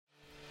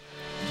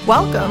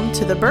Welcome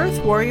to the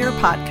Birth Warrior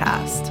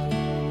Podcast.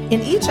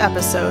 In each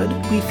episode,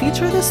 we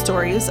feature the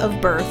stories of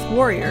birth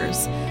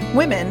warriors,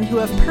 women who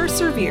have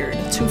persevered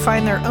to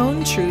find their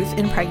own truth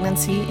in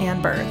pregnancy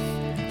and birth.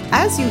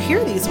 As you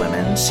hear these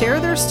women share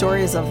their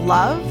stories of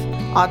love,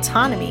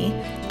 autonomy,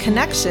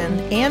 connection,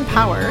 and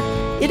power,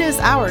 it is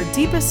our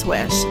deepest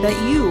wish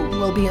that you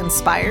will be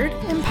inspired,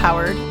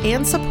 empowered,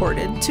 and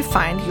supported to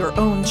find your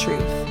own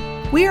truth.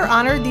 We are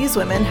honored these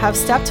women have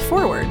stepped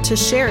forward to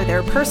share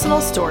their personal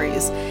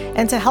stories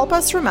and to help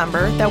us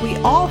remember that we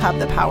all have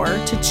the power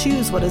to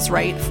choose what is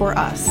right for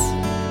us.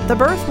 The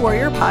Birth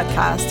Warrior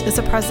Podcast is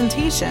a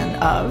presentation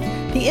of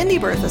the Indie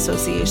Birth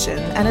Association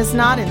and is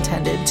not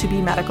intended to be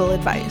medical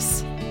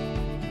advice.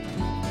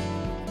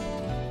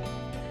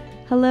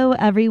 Hello,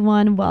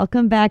 everyone.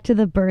 Welcome back to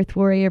the Birth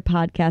Warrior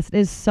Podcast. It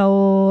is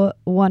so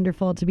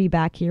wonderful to be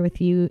back here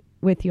with you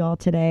all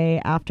today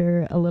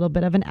after a little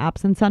bit of an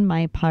absence on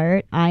my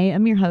part. I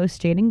am your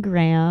host, Jaden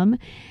Graham,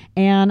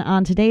 and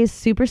on today's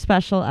super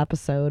special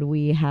episode,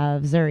 we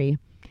have Zuri.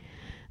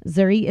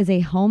 Zuri is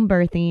a home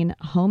birthing,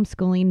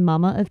 homeschooling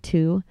mama of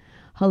two,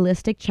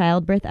 holistic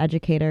childbirth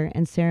educator,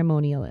 and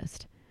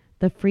ceremonialist.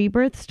 The free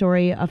birth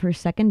story of her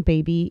second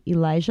baby,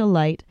 Elijah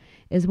Light,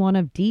 is one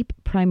of deep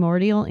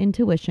primordial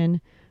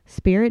intuition,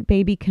 spirit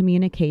baby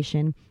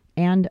communication,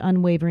 and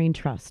unwavering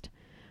trust.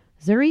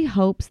 Zuri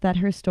hopes that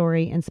her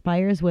story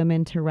inspires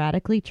women to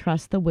radically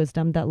trust the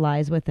wisdom that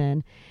lies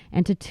within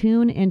and to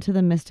tune into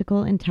the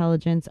mystical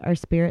intelligence our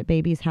spirit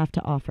babies have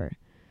to offer.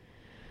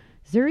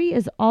 Zuri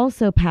is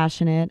also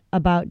passionate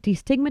about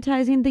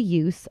destigmatizing the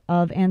use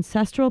of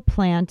ancestral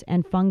plant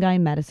and fungi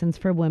medicines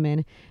for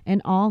women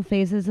in all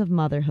phases of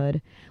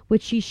motherhood,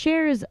 which she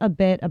shares a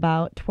bit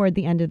about toward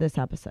the end of this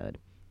episode.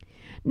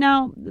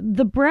 Now,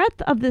 the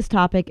breadth of this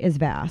topic is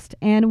vast,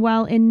 and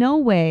while in no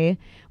way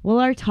will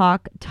our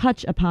talk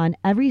touch upon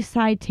every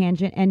side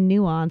tangent and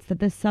nuance that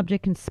this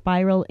subject can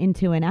spiral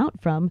into and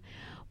out from,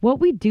 what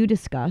we do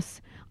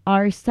discuss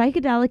are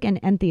psychedelic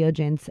and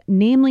entheogens,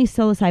 namely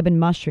psilocybin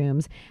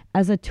mushrooms,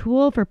 as a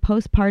tool for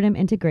postpartum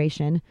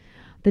integration,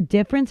 the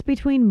difference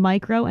between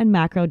micro and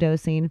macro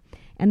dosing,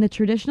 and the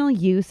traditional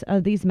use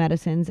of these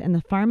medicines in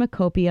the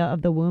pharmacopoeia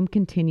of the womb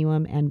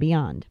continuum and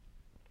beyond.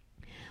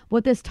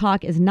 What this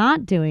talk is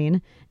not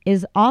doing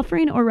is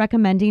offering or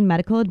recommending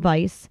medical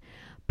advice,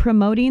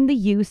 promoting the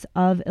use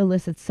of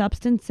illicit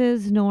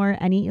substances, nor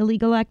any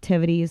illegal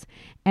activities,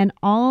 and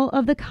all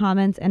of the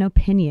comments and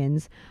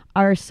opinions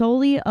are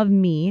solely of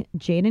me,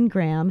 Jaden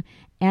Graham,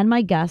 and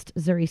my guest,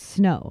 Zuri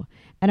Snow,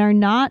 and are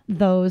not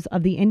those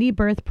of the Indie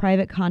Birth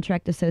Private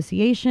Contract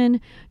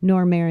Association,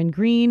 nor Marin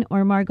Green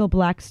or Margot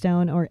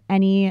Blackstone or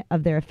any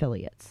of their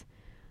affiliates.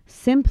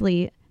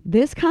 Simply,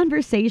 this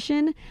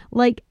conversation,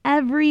 like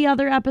every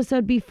other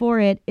episode before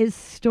it, is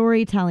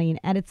storytelling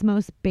at its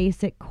most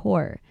basic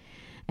core.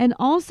 And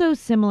also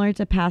similar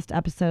to past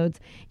episodes,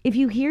 if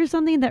you hear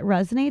something that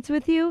resonates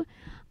with you,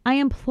 I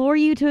implore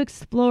you to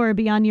explore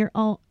beyond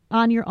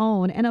on your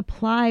own and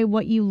apply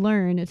what you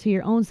learn to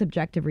your own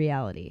subjective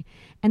reality.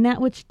 And that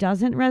which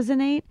doesn't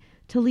resonate,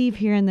 to leave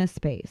here in this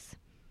space.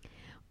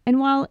 And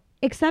while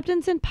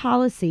acceptance and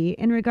policy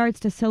in regards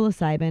to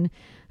psilocybin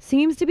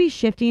seems to be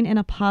shifting in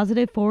a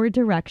positive forward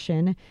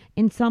direction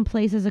in some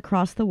places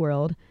across the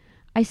world,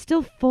 I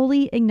still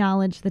fully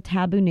acknowledge the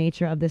taboo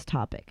nature of this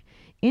topic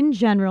in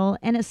general,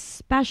 and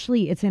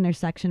especially its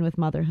intersection with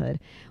motherhood,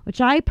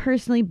 which I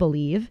personally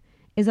believe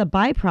is a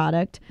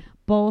byproduct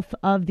both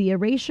of the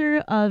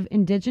erasure of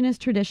indigenous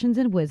traditions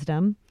and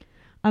wisdom,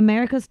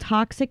 America's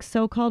toxic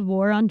so-called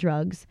war on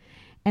drugs,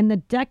 and the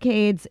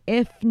decades,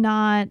 if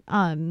not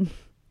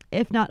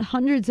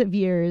hundreds of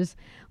years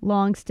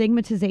long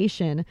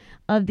stigmatization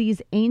of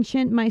these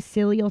ancient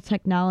mycelial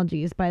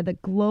technologies by the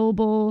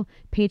global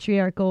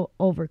patriarchal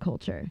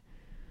overculture.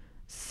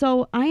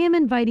 So I am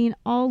inviting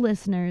all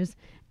listeners,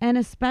 and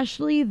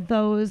especially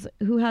those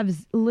who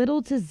have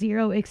little to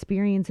zero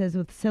experiences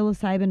with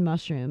psilocybin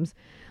mushrooms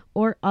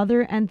or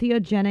other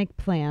entheogenic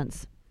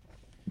plants,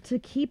 to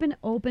keep an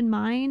open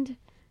mind,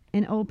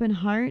 an open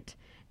heart.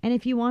 And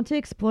if you want to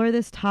explore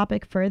this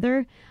topic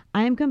further,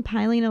 I am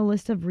compiling a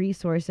list of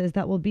resources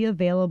that will be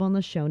available in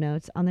the show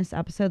notes on this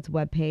episode's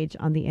webpage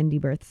on the Indie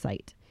Birth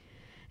site.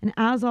 And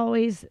as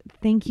always,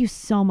 thank you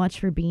so much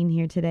for being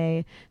here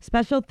today.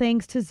 Special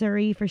thanks to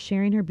Zuri for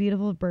sharing her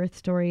beautiful birth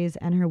stories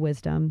and her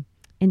wisdom.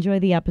 Enjoy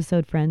the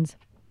episode, friends.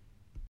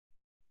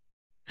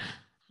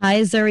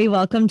 Hi, Zuri.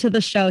 Welcome to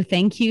the show.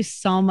 Thank you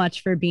so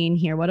much for being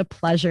here. What a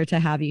pleasure to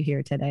have you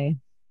here today.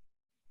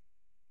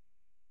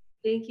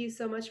 Thank you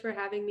so much for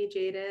having me,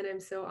 Jaden. I'm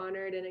so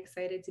honored and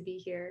excited to be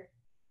here.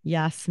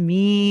 Yes,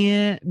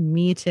 me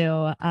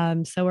too.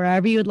 So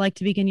wherever you would like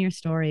to begin your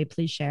story,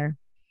 please share.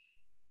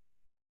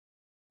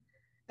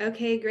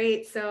 Okay,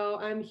 great. So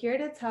I'm here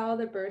to tell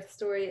the birth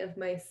story of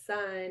my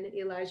son,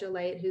 Elijah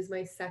Light, who's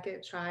my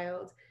second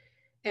child.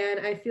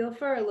 And I feel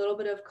for a little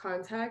bit of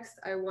context,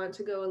 I want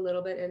to go a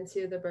little bit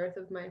into the birth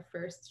of my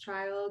first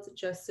child,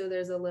 just so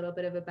there's a little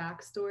bit of a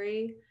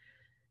backstory.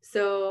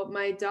 So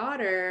my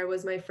daughter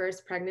was my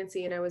first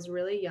pregnancy and I was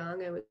really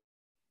young. I was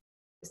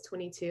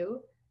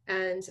 22.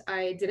 And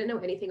I didn't know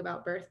anything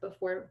about birth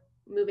before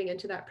moving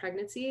into that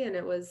pregnancy. And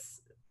it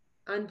was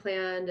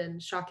unplanned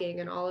and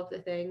shocking and all of the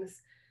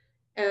things.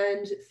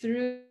 And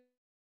through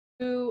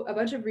a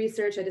bunch of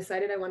research, I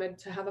decided I wanted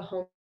to have a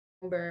home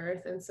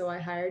birth. And so I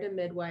hired a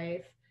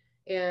midwife,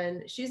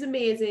 and she's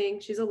amazing.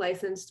 She's a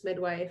licensed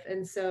midwife.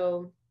 And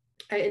so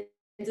I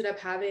ended up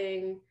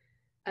having,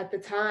 at the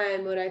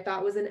time, what I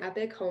thought was an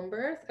epic home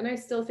birth. And I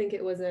still think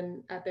it was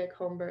an epic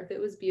home birth. It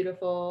was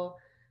beautiful.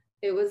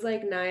 It was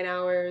like 9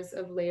 hours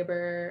of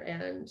labor,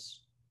 and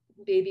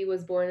baby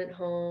was born at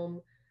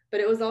home.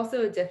 But it was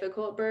also a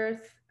difficult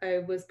birth. I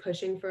was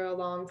pushing for a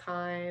long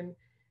time,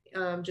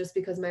 just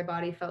because my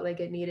body felt like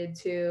it needed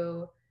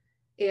to.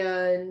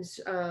 And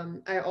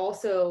I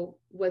also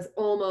was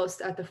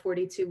almost at the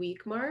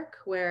 42-week mark,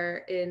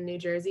 where in New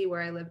Jersey,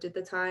 where I lived at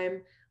the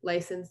time,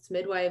 licensed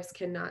midwives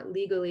cannot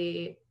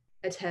legally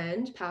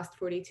attend past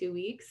 42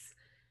 weeks.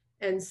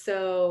 And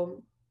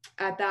so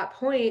at that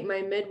point,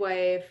 my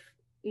midwife,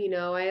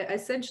 I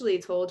essentially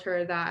told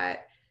her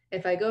that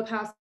if I go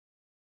past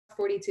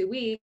 42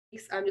 weeks,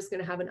 I'm just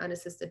going to have an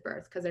unassisted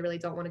birth because I really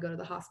don't want to go to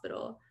the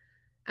hospital.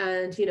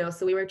 And,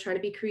 so we were trying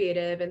to be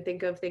creative and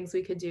think of things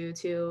we could do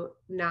to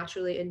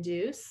naturally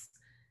induce.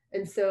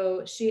 And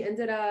so she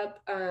ended up,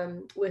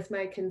 with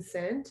my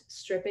consent,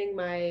 stripping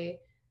my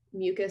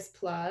mucus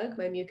plug,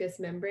 my mucus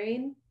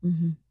membrane,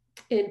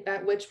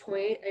 at which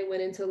point I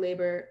went into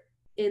labor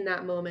in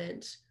that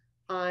moment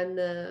on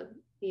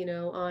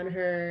on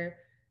her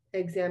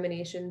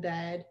examination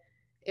bed,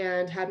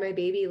 and had my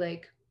baby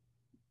like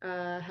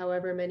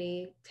however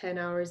many 10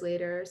 hours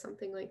later or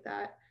something like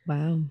that.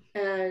 Wow.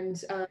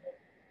 And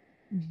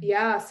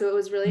yeah, so it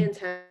was really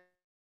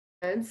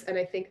intense. And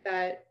I think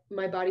that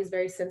my body's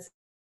very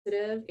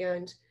sensitive.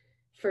 And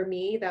for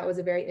me, that was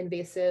a very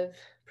invasive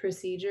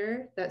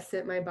procedure that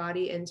sent my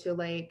body into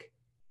like,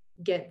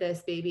 get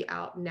this baby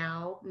out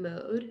now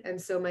mode.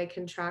 And so my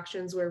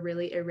contractions were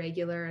really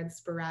irregular and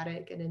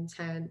sporadic and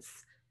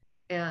intense.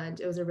 And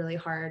it was a really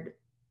hard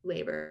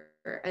labor.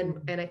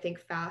 And I think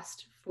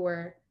fast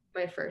for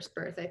my first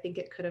birth. I think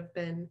it could have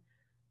been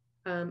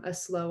a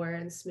slower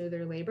and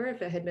smoother labor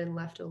if it had been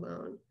left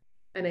alone.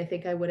 And I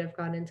think I would have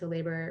gone into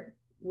labor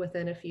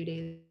within a few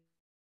days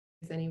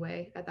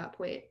anyway at that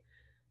point.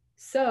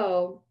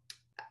 So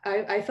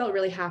I felt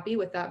really happy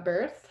with that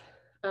birth.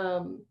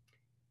 And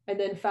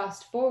then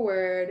fast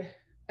forward,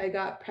 I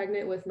got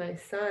pregnant with my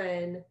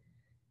son,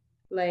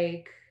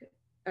 like,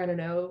 I don't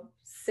know,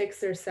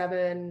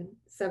 7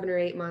 or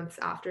 8 months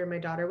after my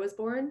daughter was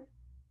born.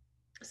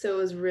 So it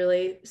was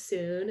really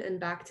soon and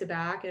back to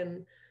back,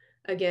 and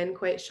again,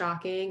 quite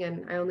shocking.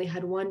 And I only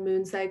had one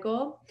moon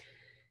cycle.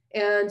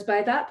 And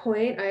by that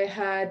point, I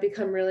had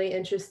become really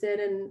interested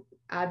in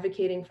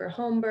advocating for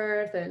home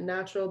birth and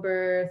natural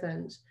birth,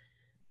 and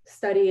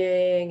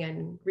studying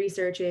and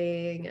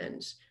researching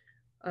and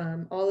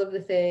all of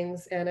the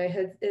things. And I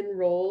had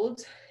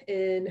enrolled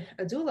in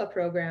a doula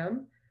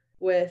program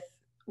with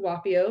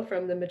Wapio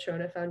from the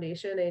Matrona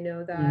Foundation. I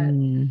know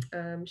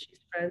that she's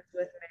friends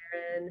with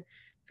Marin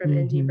from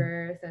Indie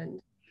Birth.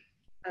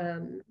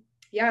 And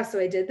yeah, so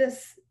I did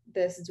this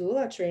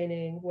doula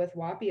training with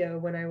Wapio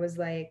when I was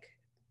like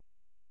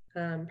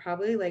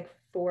probably like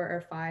 4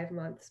 or 5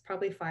 months,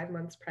 probably 5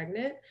 months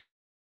pregnant.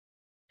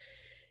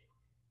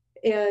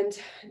 And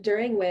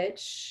during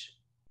which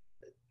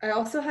I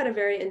also had a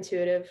very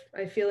intuitive,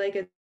 I feel like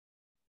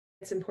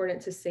it's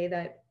important to say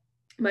that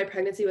my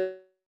pregnancy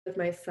with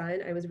my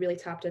son, I was really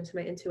tapped into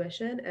my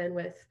intuition and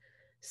with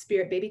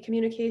spirit baby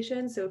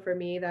communication. So for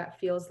me, that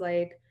feels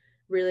like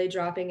really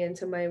dropping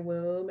into my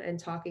womb and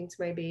talking to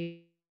my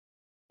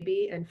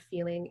baby and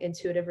feeling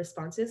intuitive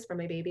responses from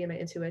my baby and my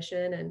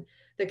intuition. And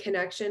the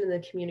connection and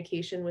the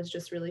communication was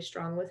just really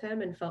strong with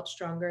him and felt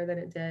stronger than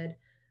it did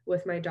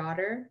with my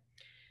daughter.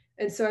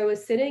 And so I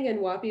was sitting in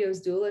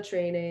Wapio's doula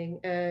training,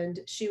 and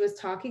she was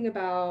talking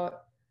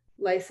about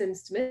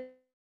licensed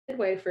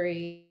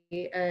midwifery.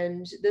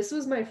 And this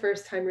was my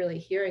first time really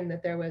hearing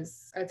that there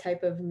was a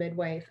type of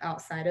midwife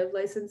outside of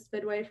licensed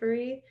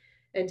midwifery,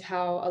 and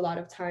how a lot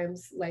of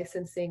times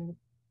licensing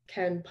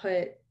can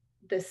put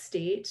the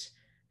state's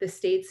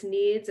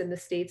needs and the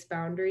state's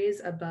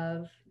boundaries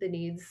above the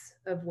needs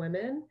of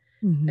women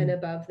and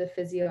above the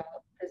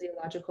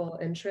physiological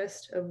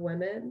interest of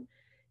women.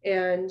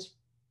 And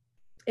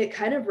it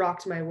kind of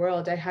rocked my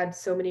world. I had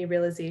so many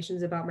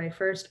realizations about my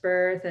first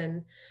birth,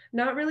 and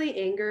not really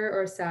anger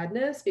or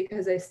sadness,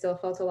 because I still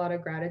felt a lot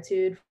of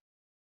gratitude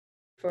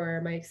for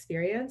my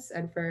experience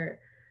and for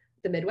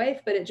the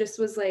midwife, but it just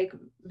was like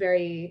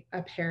very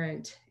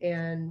apparent.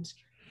 And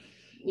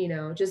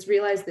just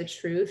realized the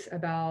truth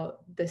about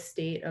the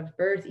state of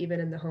birth,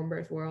 even in the home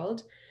birth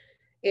world.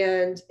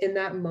 And in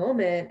that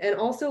moment, and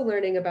also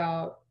learning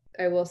about,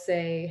 I will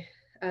say,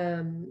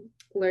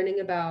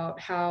 learning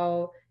about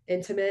how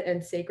intimate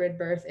and sacred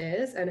birth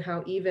is, and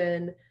how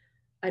even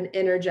an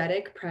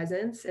energetic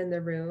presence in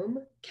the room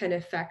can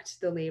affect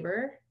the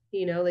labor,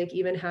 like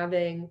even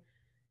having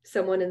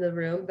someone in the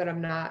room that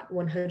I'm not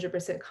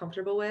 100%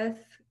 comfortable with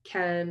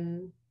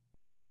can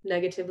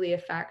negatively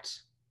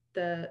affect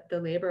the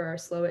labor or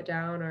slow it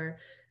down or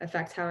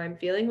affect how I'm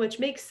feeling, which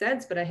makes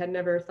sense, but I had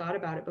never thought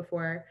about it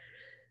before.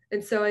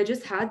 And so I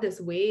just had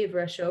this wave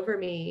rush over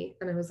me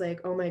and I was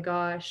like, oh my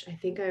gosh, I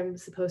think I'm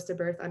supposed to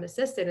birth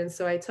unassisted. And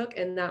so I took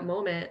in that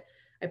moment,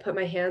 I put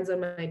my hands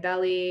on my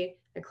belly,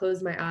 I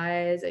closed my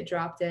eyes, I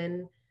dropped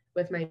in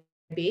with my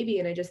baby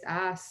and I just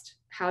asked,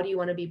 how do you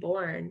want to be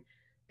born?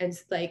 And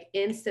like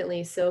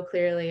instantly, so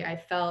clearly, I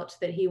felt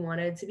that he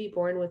wanted to be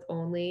born with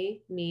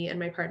only me and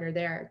my partner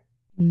there.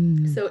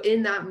 So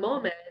in that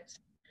moment,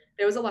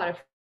 there was a lot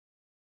of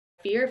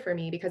fear for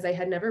me because I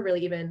had never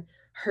really even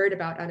heard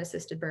about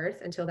unassisted birth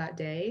until that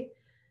day.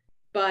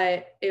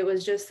 But it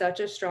was just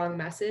such a strong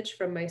message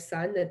from my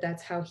son that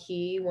that's how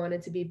he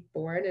wanted to be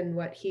born and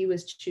what he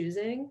was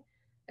choosing.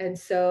 And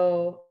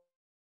so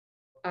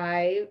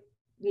I,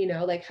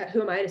 like,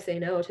 who am I to say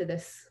no to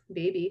this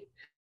baby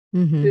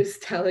who's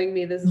telling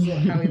me this is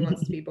how he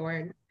wants to be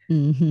born?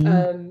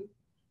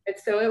 And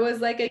so it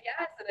was like a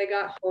yes. And I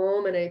got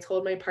home and I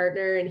told my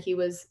partner, and he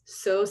was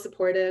so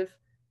supportive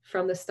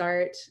from the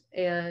start.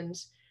 And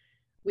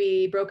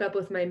we broke up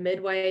with my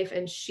midwife,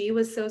 and she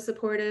was so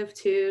supportive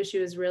too. She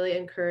was really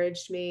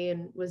encouraged me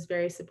and was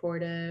very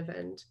supportive,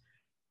 and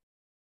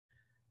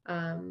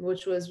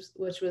which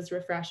was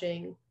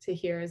refreshing to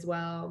hear as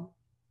well.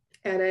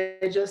 And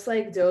I just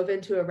like dove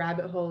into a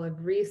rabbit hole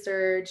of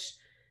research.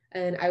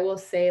 And I will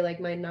say, like,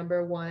 my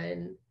number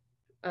one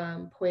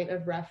point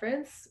of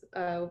reference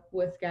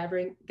with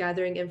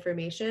gathering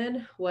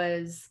information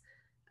was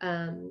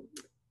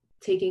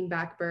Taking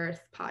Back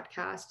Birth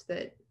podcast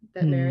that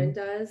Marin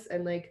does,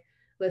 and like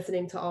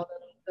listening to all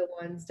the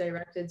ones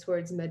directed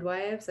towards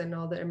midwives and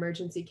all the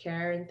emergency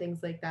care and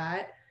things like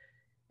that,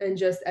 and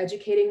just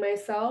educating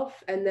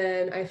myself. And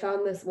then I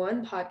found this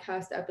one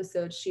podcast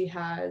episode she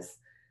has,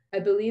 I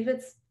believe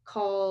it's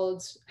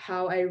called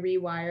How I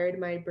Rewired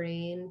My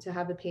Brain to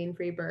Have a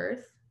Pain-Free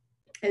Birth.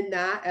 And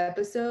that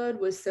episode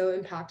was so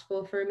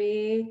impactful for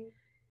me.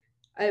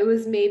 I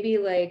was maybe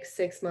like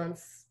 6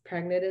 months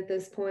pregnant at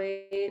this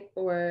point,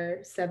 or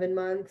 7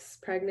 months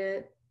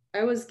pregnant.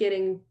 I was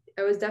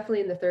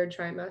definitely in the third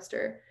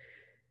trimester.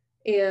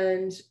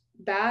 And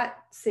that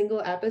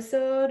single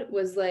episode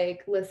was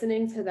like,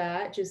 listening to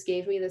that just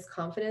gave me this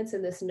confidence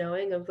and this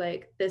knowing of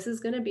like, this is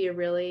going to be a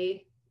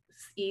really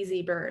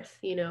easy birth,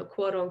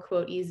 quote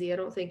unquote easy. I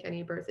don't think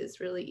any birth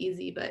is really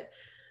easy, but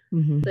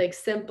like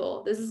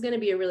simple. This is going to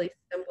be a really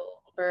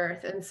simple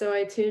birth. And so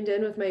I tuned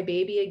in with my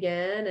baby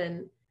again,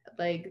 and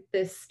like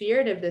the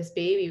spirit of this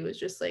baby was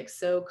just like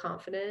so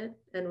confident,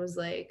 and was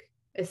like,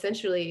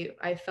 essentially,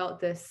 I felt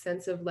this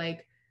sense of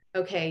like,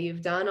 okay,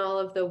 you've done all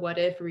of the what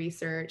if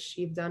research,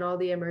 you've done all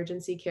the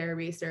emergency care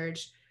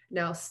research.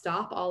 Now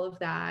stop all of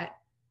that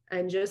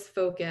and just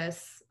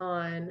focus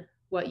on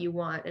what you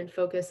want, and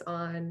focus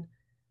on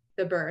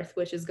the birth,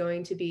 which is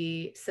going to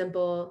be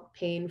simple,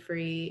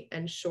 pain-free,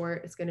 and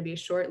short. It's going to be a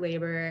short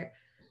labor.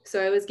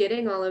 So I was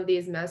getting all of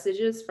these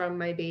messages from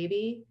my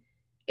baby.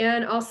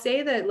 And I'll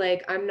say that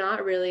like, I'm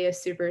not really a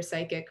super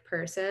psychic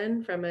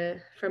person from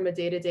a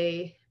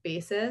day-to-day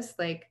basis.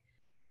 Like,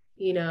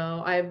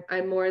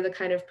 I'm more the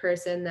kind of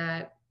person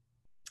that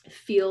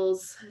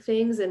feels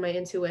things in my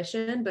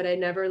intuition, but I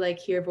never like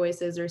hear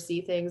voices or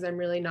see things. I'm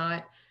really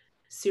not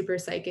super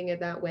psyching it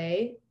that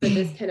way. But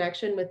this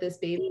connection with this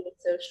baby was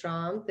so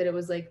strong that it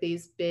was like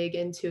these big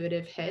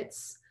intuitive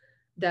hits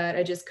that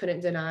I just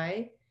couldn't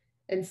deny.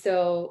 And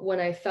so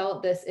when I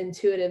felt this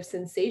intuitive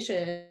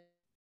sensation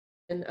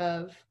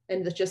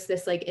and just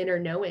this like inner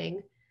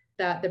knowing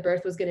that the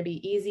birth was going to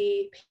be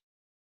easy,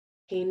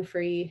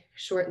 pain-free,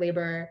 short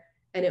labor,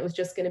 and it was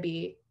just going to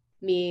be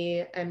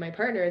me and my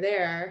partner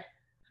there,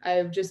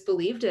 I just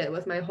believed it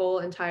with my whole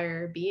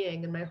entire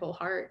being and my whole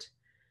heart.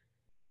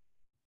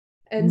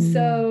 And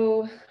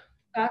so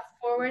fast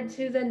forward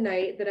to the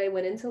night that I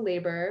went into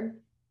labor,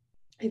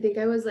 I think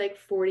I was like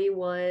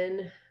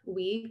 41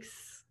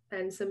 weeks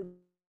and some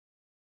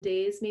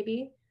days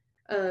maybe.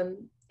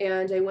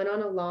 And I went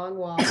on a long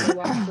walk. I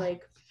walked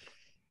like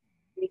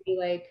maybe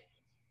like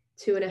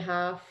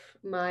 2.5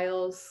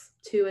 miles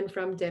to and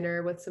from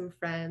dinner with some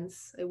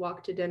friends. I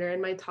walked to dinner,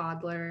 and my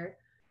toddler,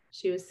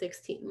 she was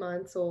 16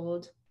 months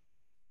old.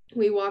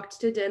 We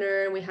walked to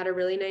dinner and we had a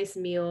really nice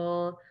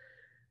meal.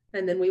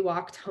 And then we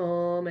walked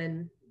home,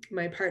 and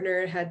my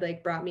partner had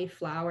like brought me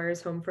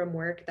flowers home from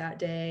work that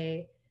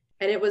day.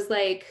 And it was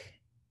like,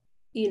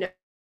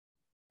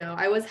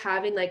 I was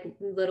having like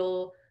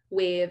little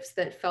waves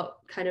that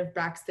felt kind of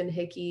Braxton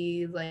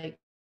Hickey, like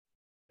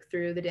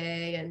through the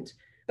day,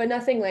 but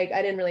nothing like,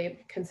 I didn't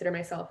really consider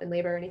myself in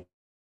labor or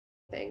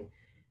anything.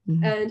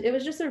 And it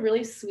was just a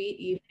really sweet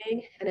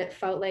evening. And it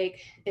felt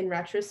like, in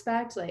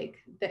retrospect,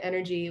 like the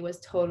energy was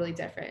totally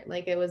different.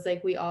 Like it was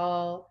like we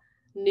all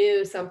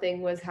knew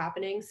something was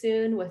happening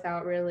soon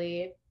without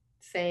really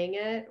saying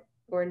it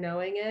or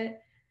knowing it.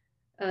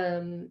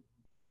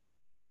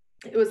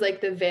 It was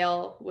like the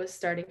veil was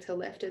starting to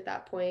lift at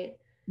that point.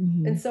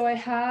 And so I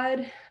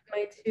had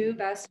my two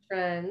best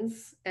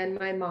friends and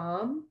my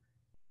mom,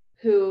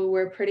 who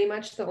were pretty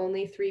much the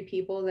only three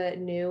people that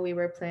knew we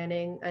were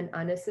planning an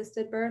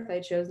unassisted birth. I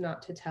chose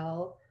not to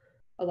tell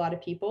a lot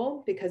of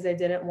people because I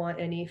didn't want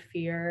any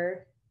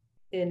fear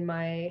in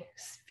my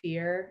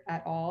sphere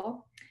at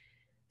all.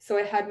 So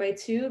I had my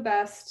two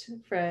best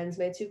friends,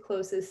 my two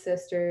closest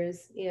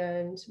sisters,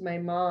 and my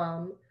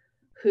mom,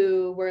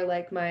 who were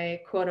like my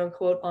quote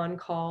unquote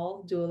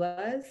on-call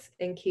doulas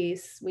in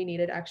case we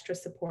needed extra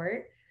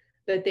support.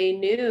 But they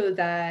knew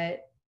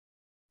that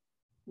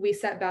we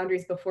set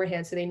boundaries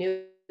beforehand. So they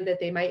knew that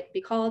they might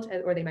be called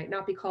or they might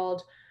not be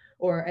called,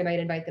 or I might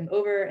invite them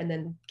over and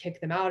then kick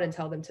them out and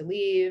tell them to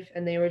leave.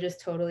 And they were just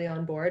totally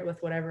on board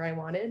with whatever I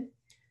wanted.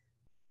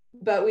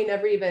 But we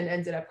never even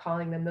ended up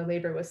calling them. The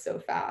labor was so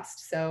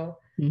fast. So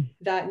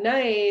that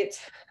night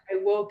I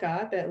woke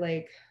up at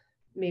like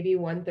maybe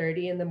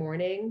 1:30 in the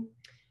morning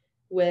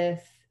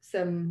with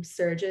some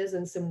surges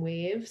and some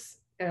waves.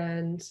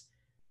 And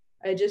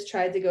I just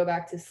tried to go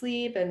back to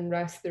sleep and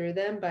rest through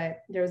them,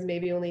 but there was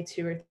maybe only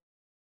 2 or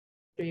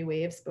 3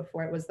 waves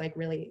before it was like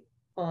really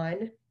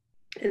on.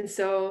 And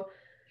so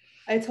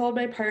I told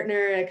my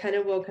partner, I kind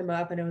of woke him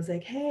up and I was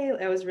like, hey,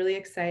 I was really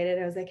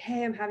excited. I was like,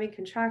 hey, I'm having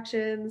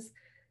contractions.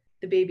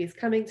 The baby's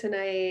coming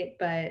tonight,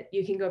 but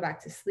you can go back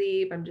to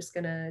sleep. I'm just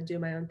going to do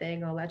my own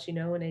thing. I'll let you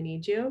know when I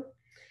need you.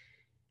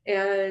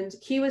 And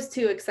he was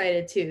too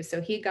excited too. So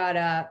he got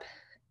up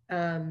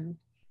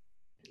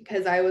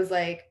because I was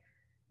like,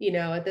 you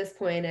know, at this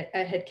point it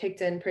had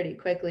kicked in pretty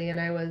quickly,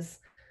 and I was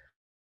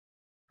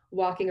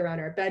walking around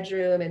our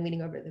bedroom and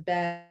leaning over the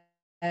bed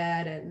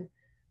and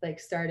like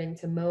starting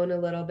to moan a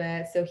little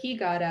bit. So he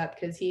got up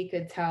because he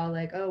could tell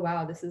like, oh,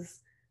 wow, this is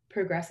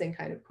progressing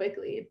kind of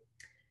quickly.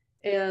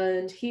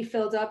 And he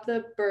filled up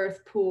the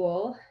birth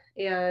pool,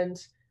 and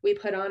we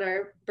put on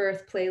our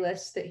birth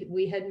playlist that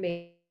we had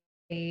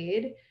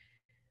made.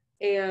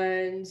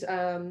 And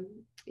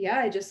yeah,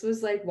 I just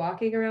was like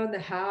walking around the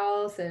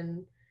house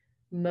and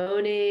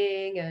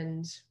moaning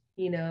and,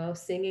 you know,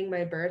 singing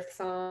my birth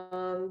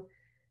song.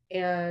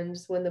 And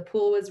when the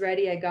pool was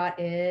ready, I got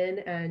in,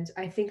 and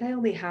I think I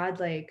only had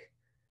like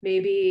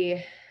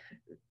maybe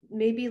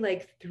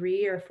like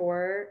 3 or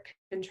 4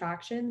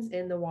 contractions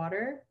in the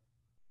water.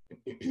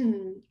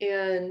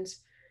 And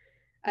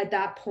at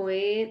that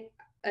point,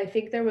 I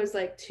think there was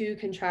like 2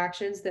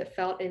 contractions that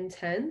felt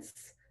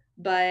intense,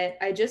 but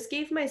I just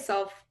gave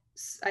myself,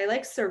 I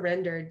like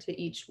surrendered to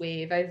each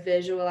wave. I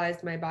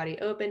visualized my body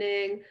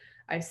opening.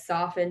 I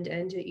softened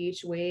into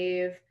each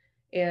wave.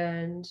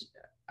 And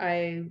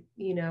I,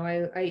 you know,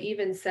 I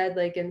even said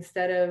like,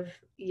 instead of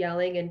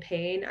yelling in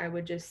pain, I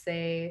would just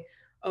say,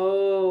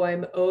 oh,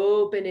 I'm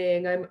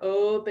opening. And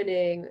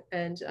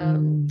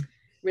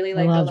really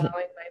like allowing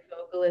my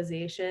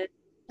vocalization.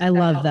 I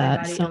love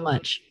that so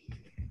much.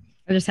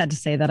 I just had to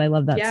say that. I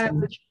love that so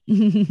much.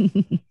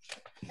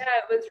 Yeah,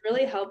 it was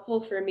really helpful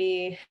for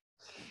me.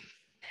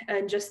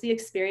 And just the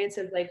experience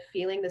of like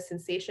feeling the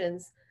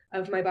sensations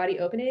of my body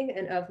opening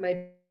and of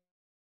my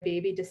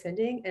baby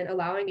descending, and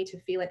allowing me to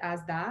feel it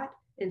as that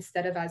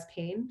instead of as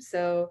pain.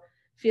 So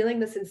feeling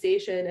the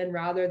sensation, and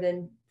rather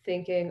than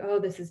thinking, oh,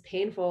 this is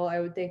painful, I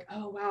would think,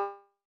 oh, wow,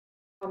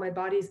 my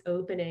body's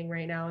opening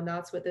right now. And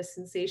that's what this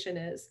sensation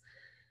is.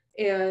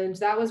 And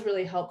that was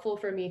really helpful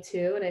for me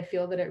too. And I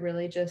feel that it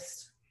really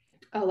just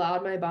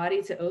allowed my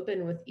body to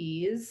open with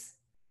ease.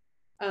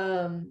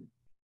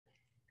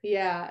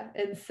 Yeah.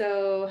 And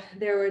so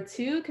there were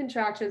 2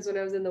 contractions when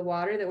I was in the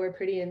water that were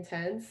pretty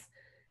intense.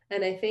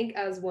 And I think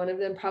as one of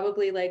them,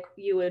 probably like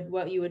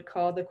what you would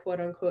call the quote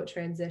unquote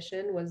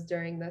transition, was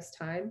during this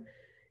time.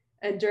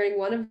 And during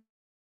one of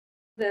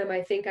them,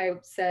 I think I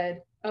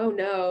said, oh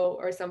no,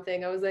 or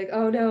something. I was like,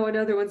 oh no,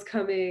 another one's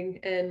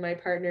coming. And my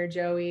partner,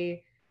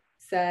 Joey,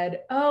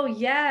 said, oh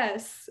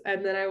yes.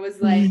 And then I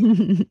was like,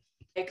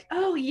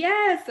 oh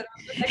yes. And I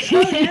was like,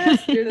 oh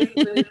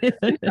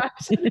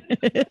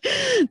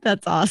yes.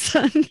 That's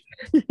awesome.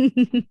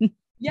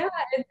 Yeah.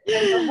 And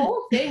the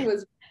whole thing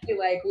was really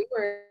like,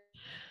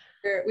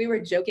 we were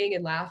joking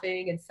and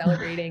laughing and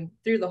celebrating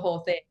through the whole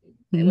thing,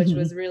 which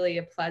was really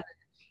a pleasant,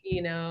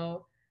 you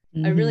know,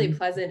 a really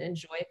pleasant and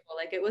joyful,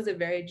 like it was a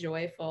very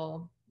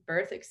joyful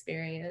birth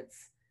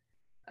experience.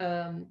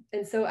 And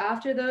so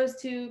after those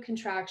 2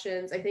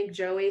 contractions, I think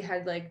Joey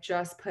had like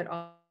just put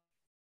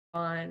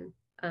on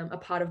a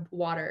pot of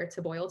water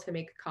to boil to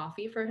make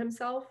coffee for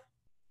himself.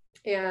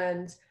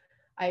 And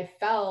I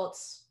felt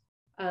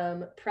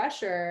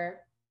pressure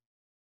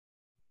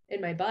in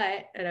my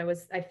butt, and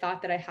I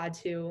thought that I had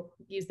to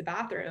use the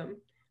bathroom.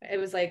 It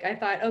was like, I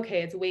thought,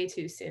 okay, it's way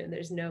too soon.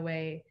 There's no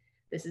way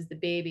this is the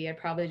baby. I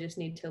probably just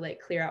need to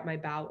like clear out my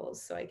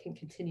bowels so I can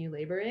continue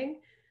laboring.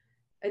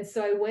 And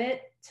so I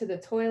went to the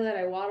toilet.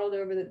 I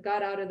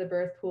got out of the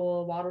birth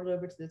pool, waddled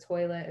over to the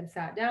toilet and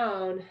sat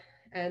down,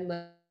 and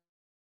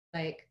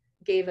like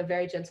gave a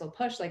very gentle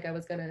push, like I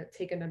was going to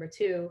take a number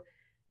 2.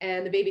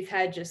 And the baby's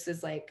head just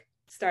is like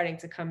starting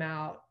to come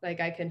out.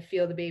 Like I can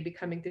feel the baby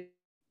coming through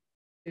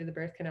the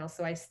birth canal.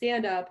 So I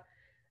stand up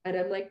and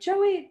I'm like,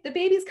 Joey, the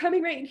baby's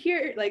coming right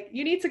here. Like,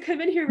 you need to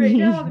come in here right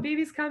now. The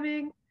baby's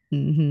coming.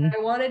 I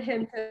wanted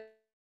him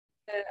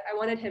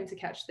to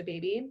catch the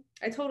baby.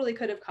 I totally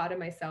could have caught him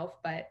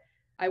myself, but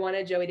I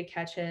wanted Joey to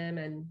catch him.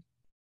 And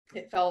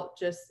it felt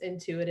just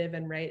intuitive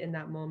and right in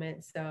that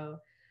moment. So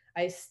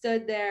I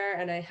stood there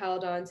and I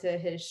held on to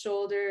his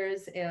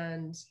shoulders,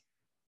 and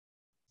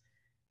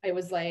I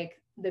was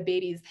like, the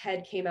baby's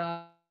head came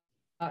out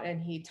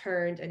and he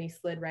turned and he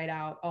slid right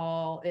out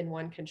all in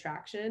one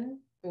contraction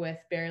with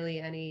barely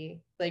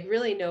any, like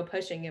really no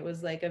pushing. It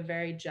was like a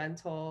very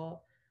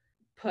gentle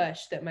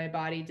push that my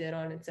body did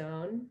on its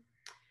own.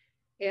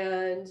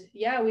 And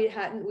yeah,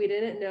 we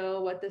didn't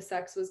know what the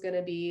sex was going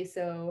to be.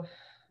 So,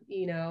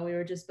 we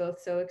were just both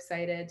so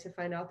excited to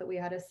find out that we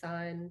had a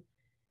son.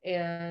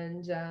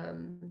 And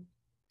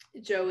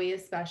Joey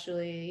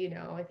especially,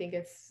 I think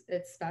it's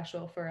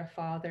special for a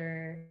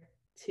father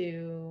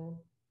to,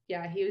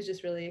 yeah, he was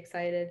just really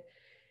excited.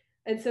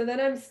 And so then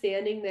I'm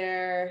standing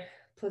there,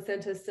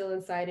 placenta's still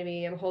inside of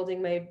me. I'm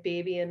holding my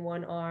baby in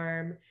one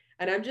arm,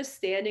 and I'm just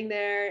standing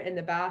there in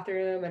the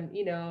bathroom,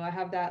 and I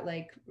have that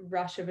like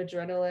rush of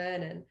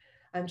adrenaline, and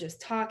I'm just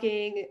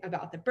talking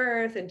about the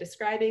birth and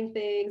describing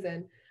things,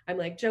 and I'm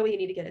like, Joey, you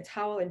need to get a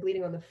towel, and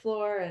bleeding on the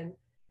floor, and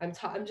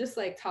I'm just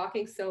like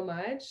talking so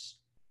much.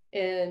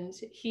 And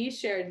he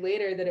shared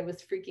later that it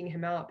was freaking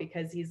him out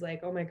because he's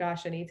like, oh my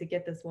gosh, I need to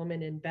get this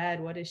woman in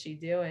bed. What is she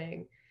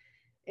doing?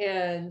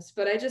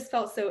 But I just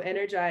felt so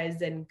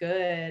energized and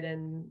good,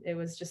 and it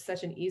was just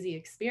such an easy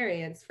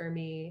experience for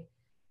me.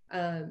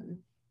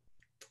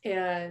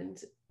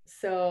 And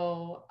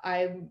so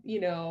I'm,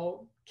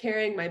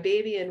 carrying my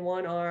baby in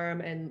one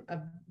arm and a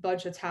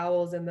bunch of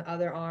towels in the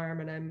other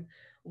arm, and I'm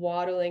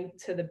waddling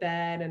to the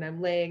bed and I'm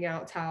laying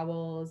out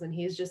towels, and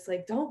he's just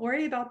like, don't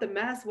worry about the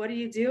mess, what are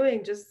you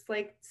doing, just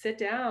like sit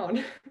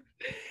down.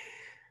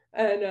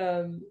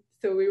 And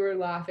so we were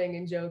laughing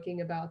and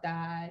joking about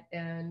that.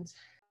 And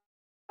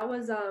that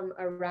was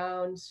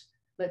around,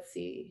 let's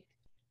see,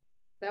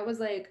 that was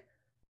like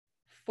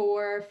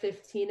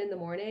 4:15 in the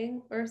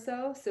morning or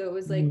so. So it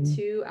was like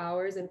 2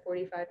 hours and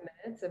 45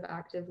 minutes of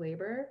active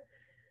labor.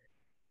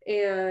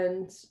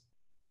 And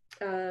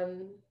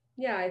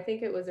yeah, I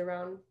think it was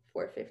around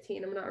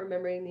 4:15. I'm not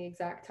remembering the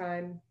exact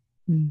time.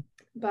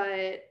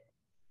 But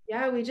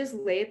yeah, we just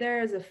laid there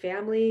as a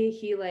family.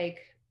 He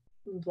like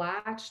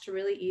latched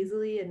really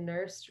easily and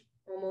nursed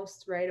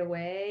almost right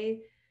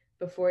away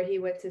before he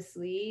went to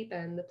sleep.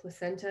 And the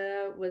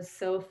placenta was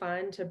so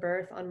fun to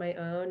birth on my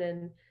own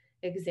and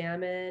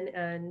examine.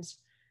 And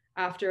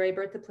after I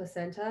birthed the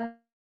placenta,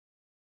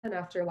 and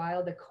after a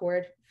while, the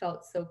cord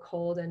felt so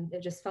cold and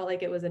it just felt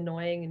like it was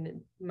annoying.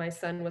 And my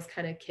son was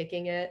kind of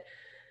kicking it.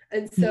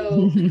 And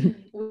so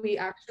we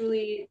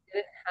actually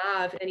didn't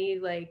have any,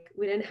 like,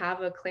 we didn't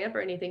have a clamp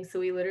or anything. So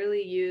we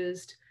literally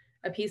used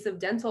a piece of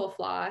dental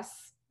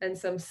floss and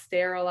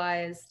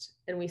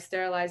we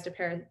sterilized a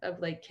pair of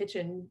like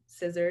kitchen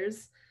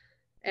scissors,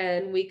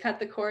 and we cut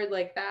the cord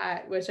like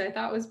that, which I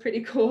thought was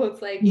pretty cool.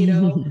 It's like,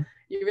 you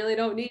really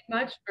don't need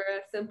much for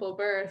a simple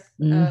birth.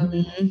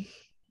 And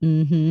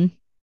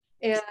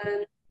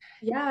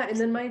yeah, and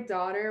then my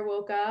daughter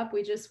woke up.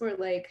 We just were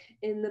like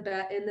in the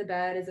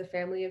bed as a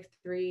family of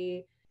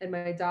three, and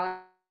my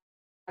daughter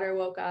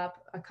woke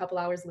up a couple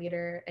hours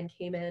later and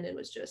came in and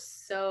was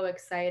just so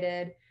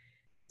excited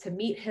to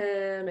meet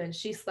him, and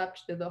she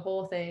slept through the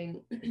whole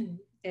thing.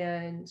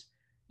 And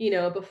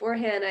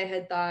beforehand I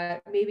had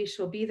thought maybe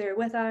she'll be there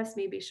with us,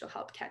 maybe she'll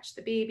help catch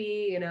the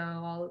baby,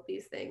 all of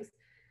these things.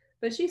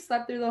 But she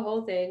slept through the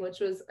whole thing,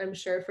 which was, I'm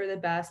sure, for the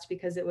best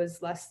because it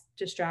was less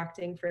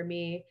distracting for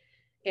me.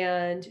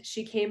 And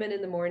she came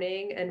in the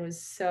morning and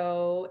was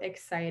so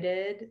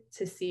excited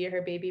to see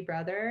her baby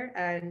brother.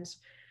 And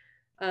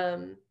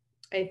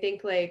I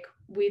think like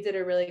we did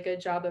a really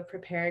good job of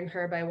preparing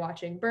her by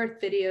watching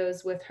birth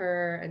videos with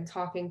her and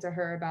talking to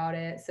her about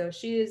it. So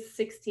she is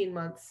 16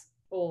 months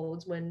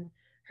old when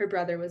her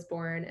brother was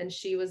born. And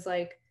she was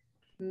like,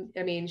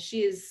 I mean,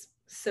 she is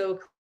so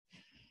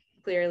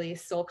clearly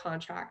soul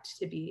contract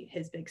to be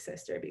his big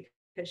sister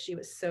because she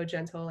was so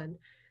gentle and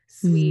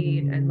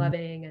sweet and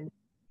loving and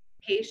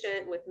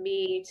patient with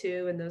me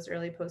too in those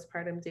early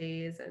postpartum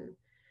days. And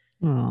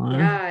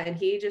yeah, and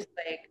he just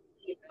like,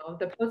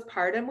 the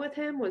postpartum with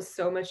him was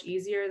so much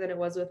easier than it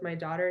was with my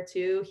daughter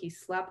too. He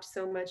slept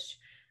so much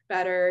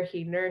better,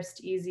 he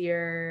nursed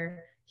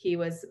easier, he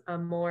was a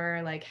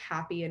more like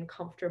happy and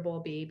comfortable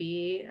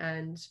baby.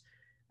 And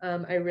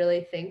I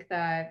really think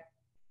that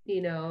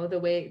the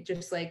way,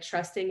 just like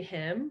trusting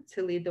him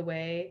to lead the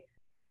way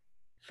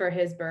for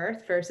his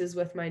birth versus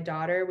with my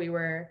daughter, we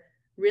were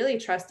really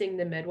trusting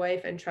the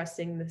midwife and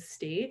trusting the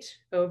state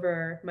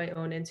over my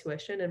own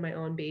intuition and my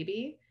own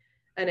baby.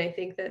 And I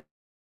think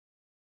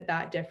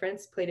that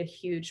difference played a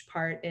huge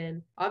part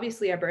in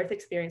obviously our birth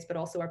experience, but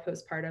also our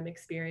postpartum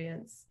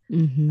experience.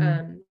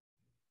 Not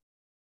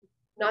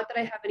that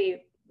I have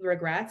any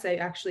regrets. I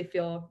actually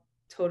feel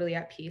totally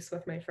at peace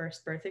with my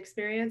first birth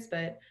experience,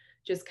 but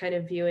just kind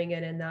of viewing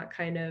it in that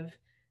kind of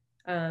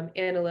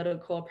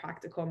analytical,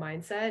 practical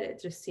mindset,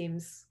 it just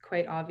seems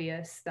quite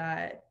obvious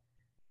that,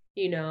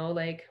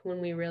 like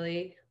when we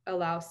really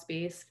allow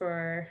space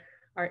for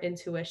our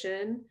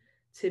intuition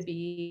to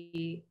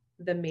be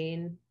the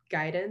main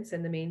guidance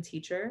and the main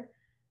teacher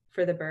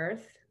for the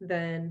birth,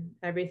 then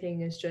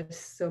everything is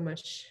just so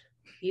much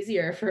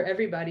easier for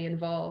everybody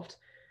involved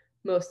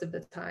most of the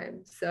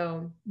time.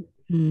 So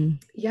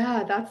Mm.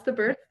 yeah, that's the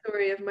birth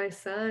story of my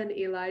son,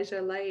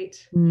 Elijah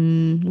Light.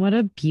 What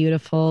a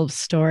beautiful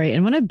story,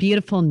 and what a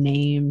beautiful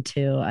name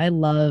too.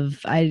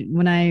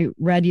 When I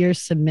read your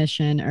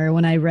submission, or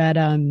when I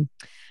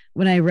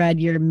read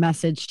your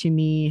message to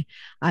me,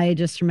 I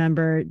just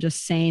remember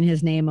just saying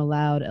his name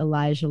aloud,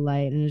 Elijah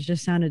Light, and it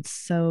just sounded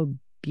so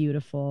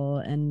beautiful.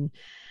 And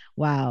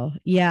wow.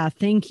 Yeah.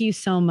 Thank you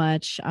so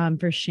much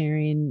for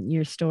sharing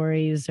your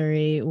story,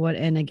 Zuri.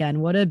 And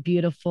again, what a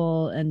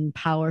beautiful and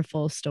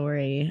powerful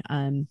story.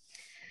 And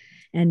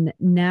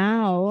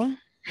now,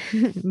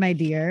 my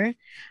dear,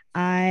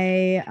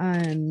 I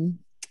um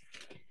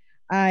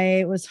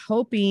I was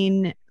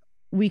hoping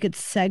we could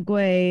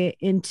segue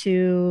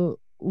into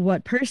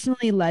what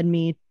personally led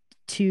me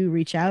to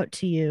reach out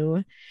to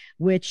you,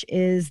 which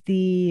is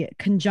the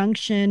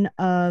conjunction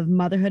of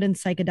motherhood and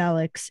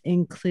psychedelics,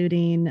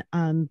 including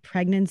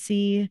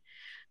pregnancy,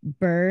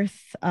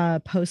 birth,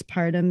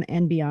 postpartum,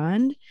 and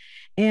beyond.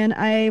 And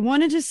I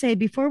wanted to say,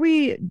 before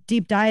we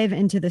deep dive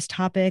into this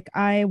topic,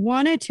 I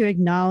wanted to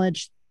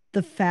acknowledge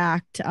the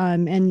fact,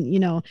 and,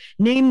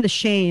 name the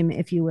shame,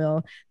 if you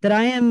will, that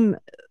I am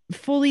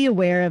fully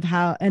aware of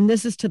how, and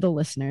this is to the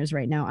listeners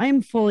right now, I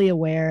am fully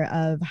aware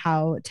of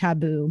how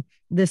taboo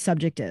this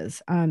subject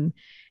is. And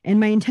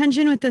my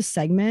intention with this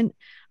segment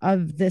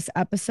of this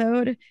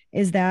episode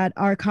is that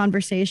our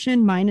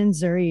conversation, mine and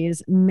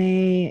Zuri's,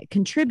 may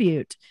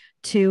contribute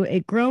to a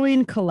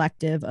growing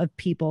collective of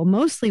people,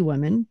 mostly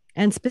women,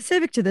 and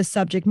specific to this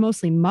subject,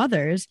 mostly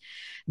mothers,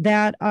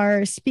 that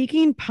are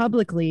speaking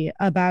publicly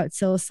about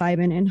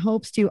psilocybin in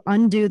hopes to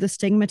undo the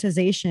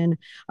stigmatization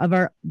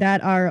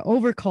that our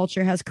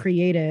overculture has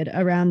created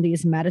around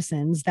these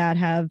medicines that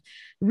have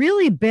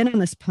really been on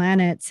this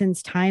planet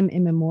since time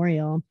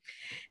immemorial.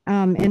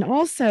 And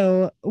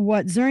also,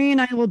 what Zuri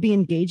and I will be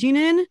engaging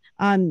in,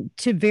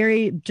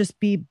 to just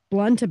be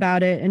blunt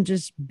about it and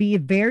just be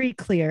very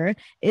clear,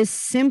 is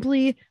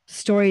simply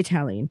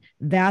storytelling.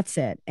 That's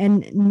it.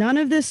 And none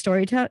of this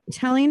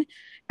storytelling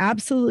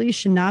absolutely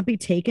should not be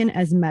taken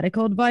as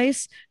medical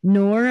advice,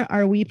 nor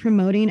are we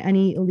promoting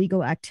any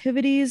illegal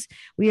activities.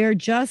 We are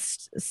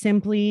just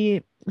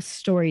simply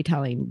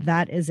storytelling.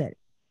 That is it,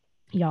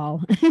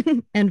 y'all.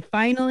 And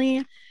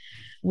finally,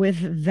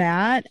 with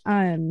that,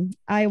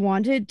 I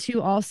wanted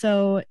to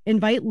also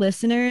invite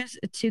listeners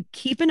to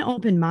keep an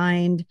open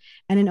mind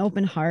and an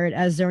open heart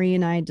as Zuri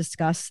and I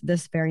discuss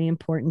this very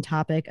important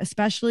topic,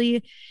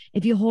 especially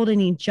if you hold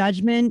any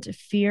judgment,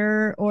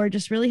 fear, or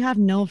just really have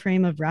no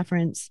frame of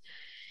reference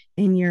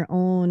in your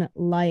own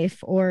life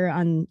or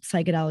on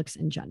psychedelics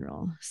in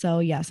general. So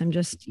yes, I'm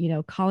just,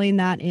 calling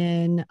that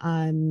in,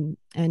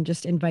 and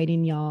just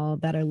inviting y'all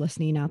that are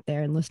listening out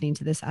there and listening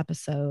to this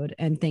episode.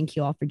 And thank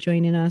you all for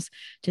joining us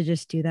to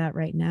just do that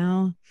right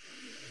now.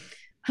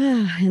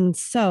 And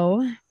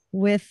so,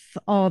 with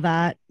all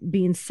that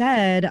being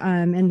said,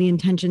 and the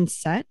intention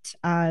set,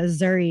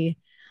 Zuri,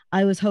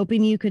 I was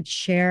hoping you could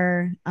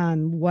share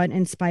what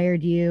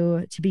inspired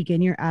you to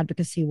begin your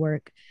advocacy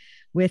work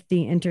with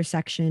the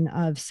intersection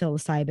of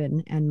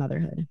psilocybin and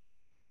motherhood.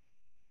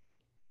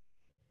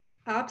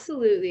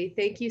 Absolutely.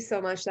 Thank you so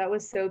much. That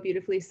was so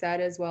beautifully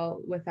said as well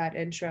with that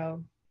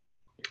intro.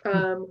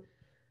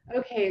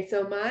 Okay,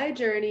 so my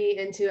journey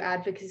into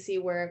advocacy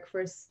work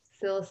for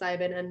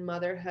psilocybin and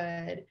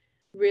motherhood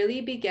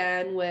really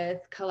began with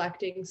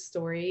collecting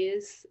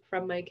stories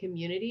from my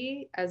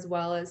community, as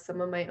well as some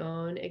of my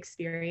own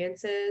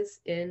experiences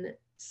in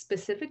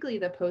specifically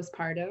the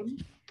postpartum.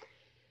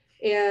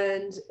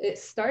 And it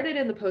started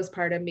in the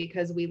postpartum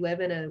because we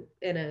live in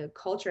a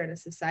culture and a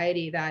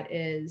society that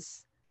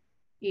is,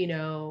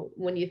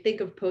 when you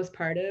think of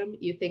postpartum,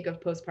 you think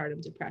of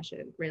postpartum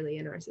depression really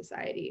in our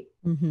society.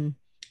 Mm-hmm.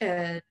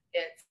 And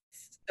it's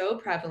so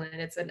prevalent.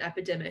 It's an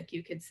epidemic,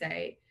 you could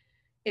say.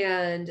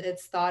 And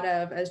it's thought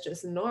of as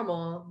just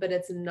normal, but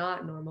it's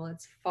not normal.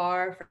 It's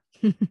far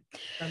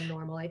from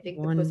normal. I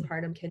think the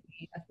postpartum can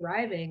be a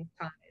thriving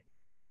time.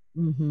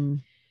 Mm-hmm.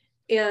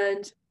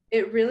 And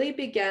it really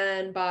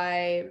began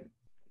by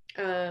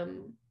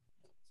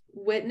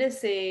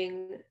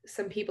witnessing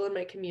some people in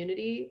my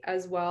community,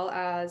 as well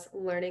as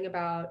learning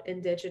about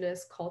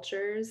Indigenous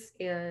cultures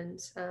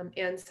and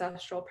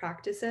ancestral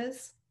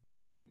practices,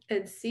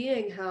 and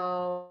seeing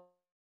how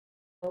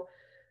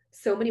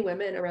so many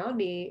women around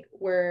me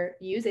were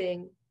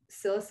using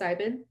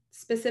psilocybin,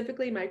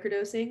 specifically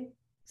microdosing,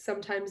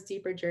 sometimes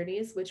deeper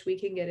journeys, which we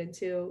can get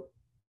into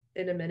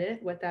in a minute,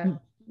 what that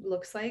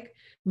looks like.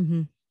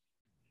 Mm-hmm.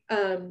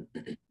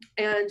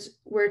 And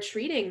we're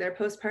treating their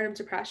postpartum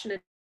depression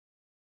and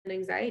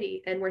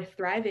anxiety, and we're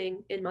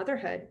thriving in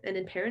motherhood and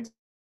in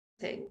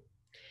parenting.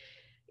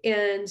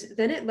 And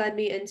then it led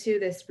me into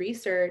this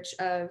research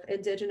of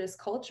Indigenous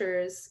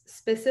cultures,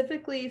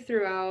 specifically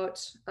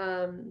throughout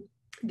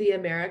the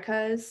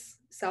Americas,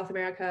 South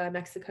America,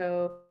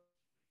 Mexico,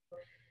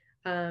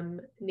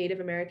 Native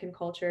American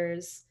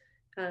cultures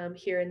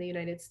here in the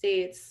United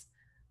States,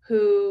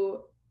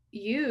 who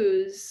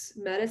use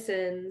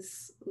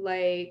medicines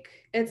like,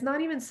 it's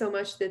not even so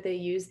much that they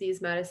use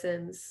these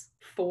medicines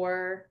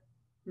for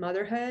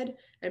motherhood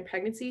and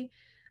pregnancy,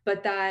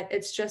 but that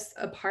it's just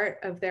a part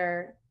of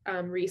their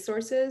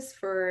resources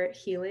for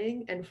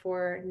healing and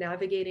for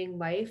navigating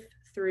life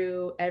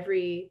through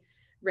every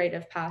rite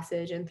of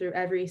passage and through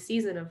every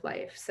season of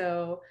life.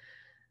 So,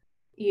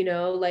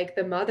 like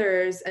the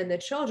mothers and the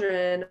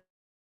children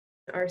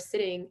are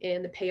sitting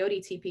in the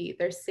peyote teepee,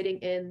 they're sitting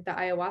in the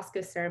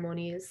ayahuasca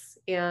ceremonies,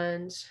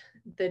 and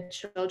the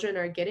children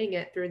are getting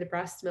it through the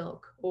breast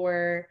milk,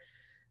 or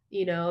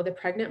the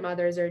pregnant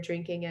mothers are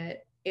drinking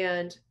it.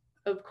 And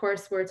of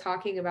course, we're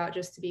talking about,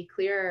 just to be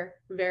clear,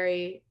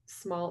 very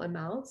small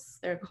amounts.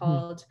 They're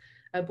called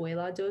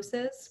abuela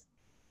doses.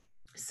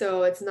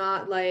 So it's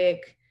not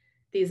like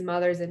these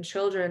mothers and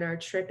children are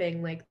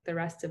tripping like the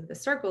rest of the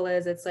circle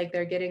is. It's like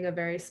they're getting a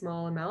very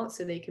small amount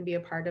so they can be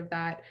a part of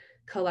that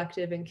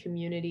collective and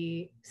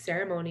community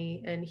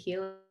ceremony and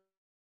healing.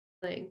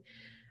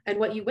 And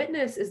what you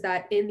witness is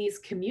that in these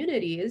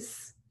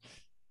communities,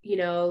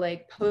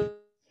 like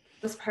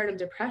postpartum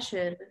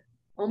depression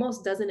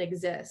almost doesn't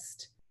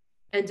exist,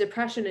 and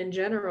depression in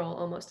general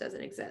almost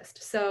doesn't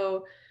exist.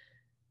 So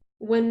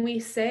when we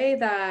say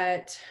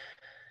that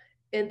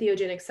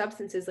entheogenic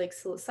substances like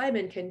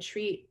psilocybin can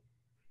treat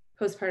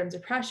postpartum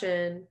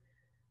depression,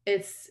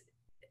 it's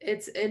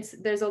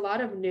there's a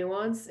lot of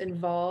nuance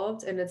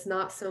involved, and it's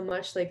not so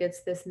much like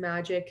it's this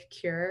magic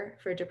cure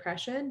for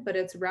depression, but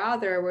it's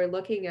rather we're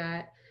looking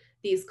at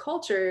these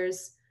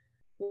cultures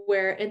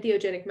where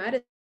entheogenic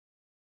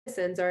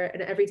medicines are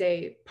an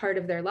everyday part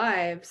of their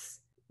lives.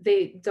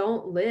 They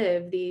don't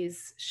live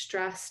these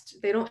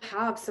they don't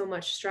have so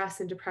much stress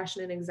and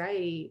depression and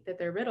anxiety that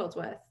they're riddled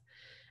with.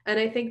 And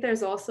I think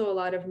there's also a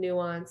lot of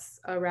nuance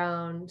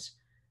around,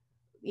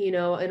 in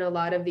a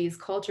lot of these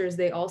cultures,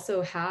 they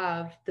also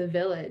have the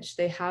village,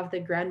 they have the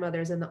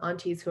grandmothers and the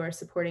aunties who are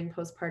supporting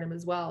postpartum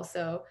as well.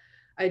 So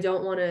I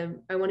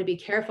want to be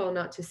careful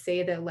not to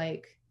say that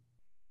like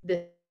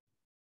this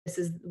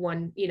is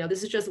one,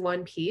 this is just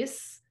one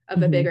piece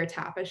of a bigger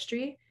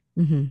tapestry.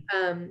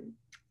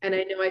 And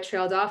I know I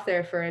trailed off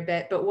there for a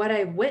bit, but what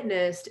I've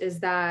witnessed is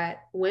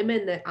that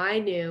women that I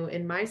knew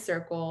in my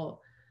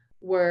circle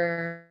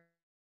were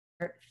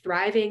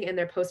thriving in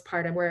their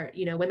postpartum, where,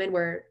 women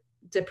were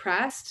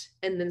depressed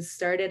and then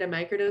started a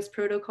microdose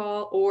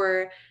protocol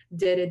or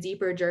did a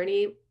deeper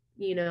journey,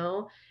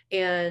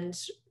 and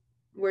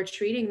we're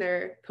treating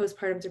their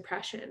postpartum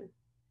depression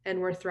and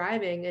we're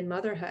thriving in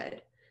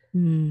motherhood.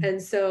 And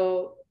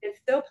so it's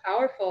so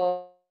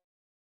powerful.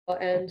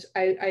 And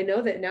I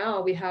know that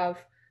now we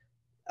have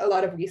a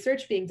lot of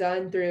research being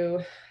done through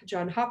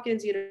Johns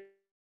Hopkins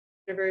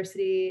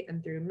University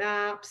and through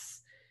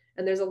MAPS.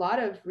 And there's a lot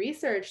of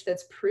research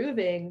that's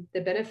proving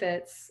the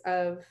benefits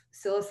of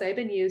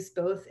psilocybin use,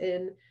 both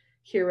in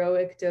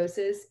heroic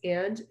doses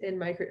and in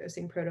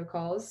microdosing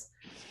protocols,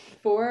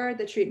 for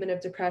the treatment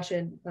of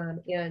depression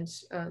and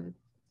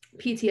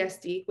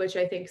PTSD, which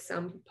I think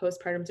some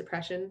postpartum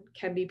depression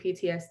can be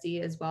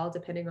PTSD as well,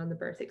 depending on the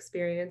birth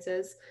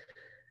experiences.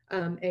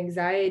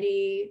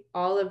 Anxiety,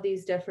 all of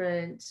these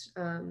different,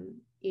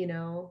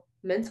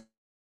 mental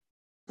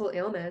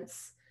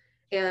ailments.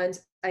 And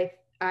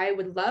I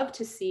would love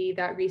to see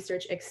that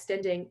research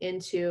extending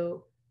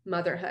into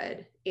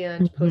motherhood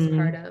and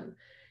postpartum.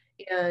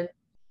 And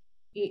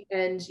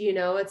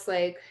it's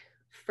like,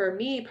 for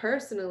me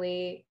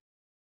personally,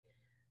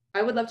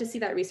 I would love to see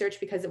that research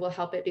because it will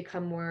help it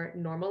become more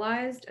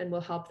normalized and will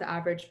help the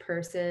average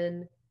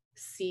person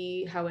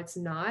see how it's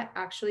not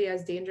actually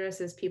as dangerous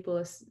as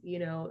people,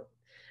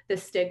 the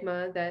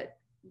stigma that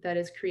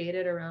is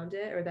created around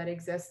it or that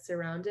exists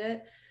around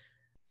it.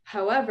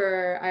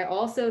 However, I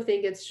also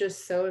think it's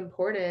just so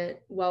important,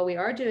 while we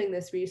are doing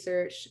this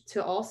research,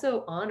 to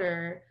also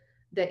honor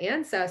the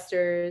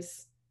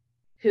ancestors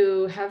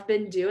who have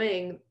been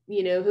doing,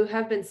 who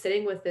have been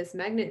sitting with this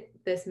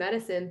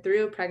medicine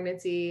through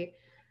pregnancy,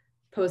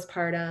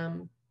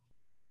 postpartum,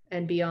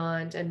 and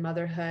beyond, and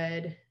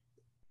motherhood,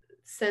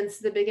 since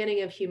the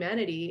beginning of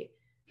humanity.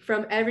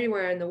 From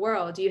everywhere in the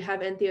world, you have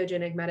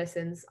entheogenic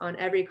medicines on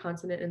every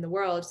continent in the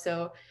world.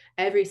 So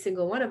every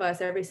single one of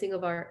us, every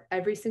single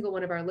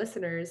one of our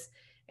listeners,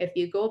 if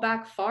you go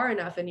back far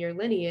enough in your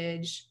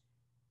lineage,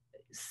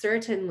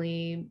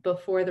 certainly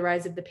before the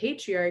rise of the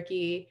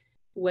patriarchy,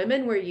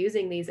 women were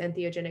using these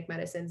entheogenic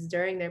medicines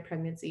during their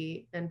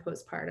pregnancy and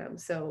postpartum.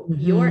 So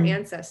your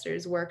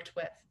ancestors worked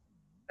with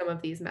some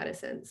of these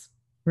medicines.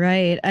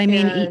 Right. I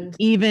mean,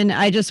 even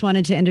I just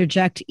wanted to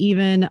interject,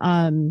 even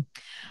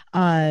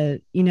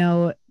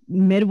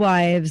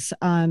midwives,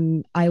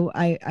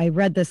 I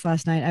read this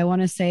last night. I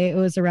want to say it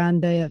was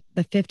around the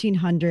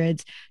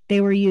 1500s.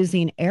 They were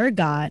using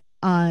ergot,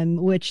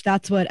 which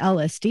that's what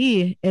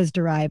LSD is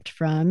derived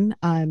from.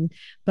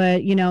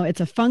 But it's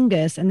a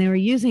fungus, and they were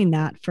using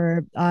that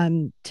for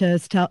to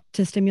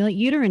stimulate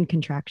uterine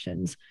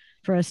contractions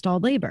for a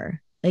stalled labor.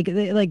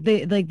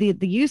 The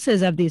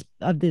uses of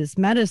this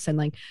medicine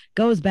like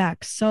goes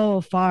back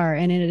so far,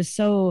 and it is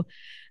so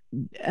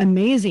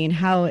amazing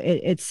how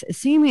it's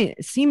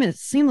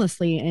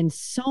seamlessly in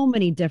so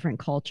many different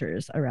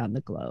cultures around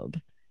the globe.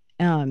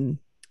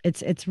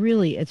 It's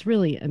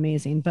really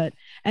amazing. But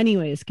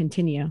anyways,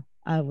 continue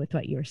with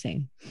what you were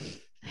saying.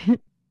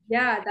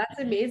 Yeah, that's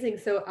amazing.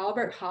 So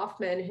Albert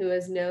Hoffman, who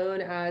is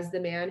known as the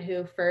man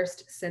who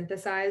first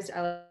synthesized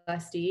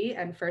LSD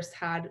and first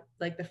had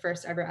like the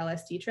first ever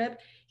LSD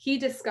trip, he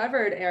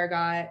discovered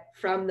ergot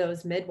from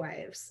those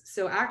midwives.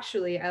 So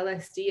actually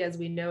LSD as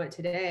we know it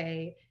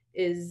today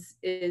is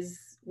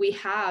we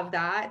have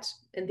that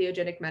in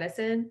theogenic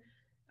medicine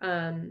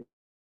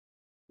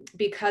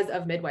because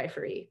of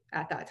midwifery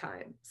at that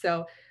time.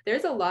 So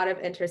there's a lot of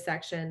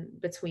intersection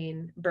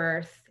between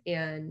birth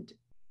and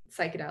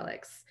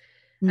psychedelics.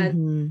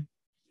 And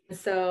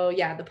so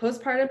yeah, the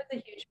postpartum is a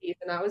huge piece,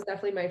 and that was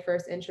definitely my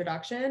first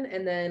introduction.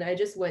 And then I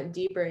just went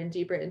deeper and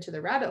deeper into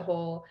the rabbit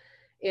hole,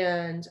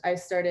 and I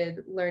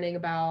started learning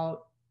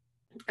about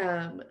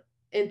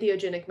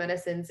entheogenic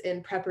medicines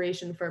in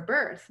preparation for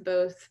birth,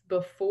 both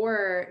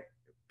before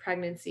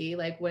pregnancy,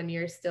 like when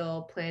you're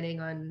still planning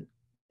on,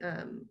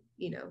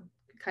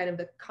 kind of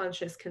the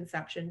conscious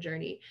conception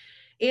journey,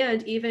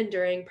 and even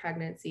during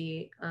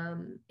pregnancy,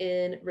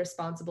 in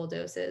responsible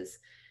doses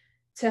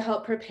to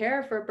help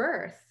prepare for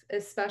birth,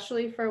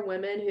 especially for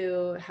women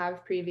who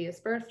have previous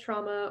birth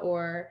trauma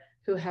or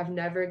who have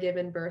never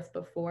given birth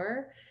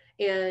before.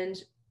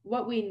 And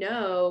what we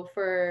know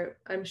for,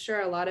 I'm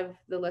sure a lot of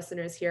the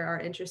listeners here are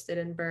interested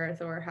in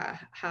birth or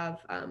have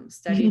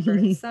studied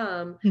birth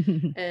some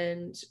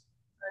and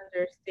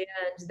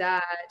understand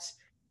that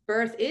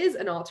birth is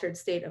an altered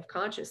state of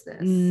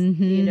consciousness.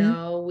 You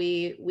know,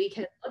 we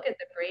can look at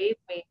the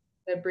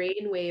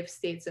brainwave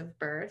states of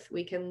birth.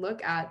 We can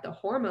look at the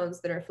hormones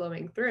that are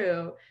flowing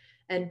through.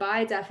 And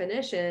by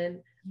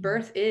definition,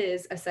 birth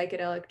is a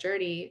psychedelic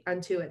journey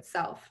unto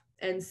itself.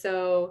 And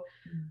so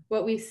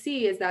what we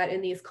see is that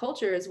in these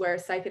cultures where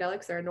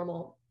psychedelics are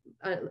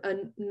a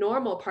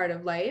normal part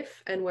of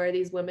life, and where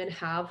these women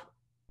have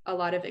a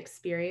lot of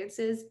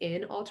experiences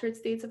in altered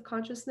states of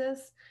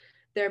consciousness,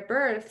 their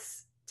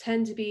births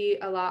tend to be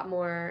a lot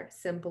more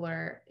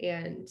simpler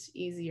and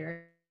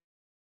easier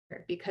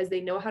because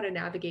they know how to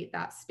navigate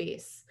that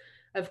space.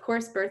 Of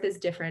course, birth is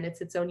different. It's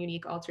its own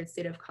unique altered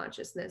state of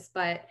consciousness.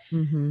 But,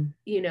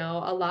 you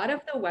know, a lot of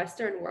the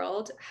Western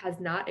world has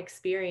not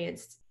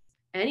experienced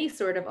any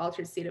sort of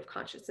altered state of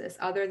consciousness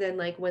other than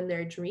like when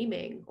they're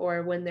dreaming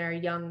or when they're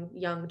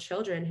young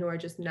children who are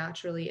just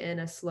naturally in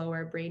a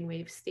slower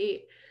brainwave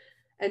state.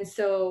 And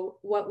so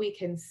what we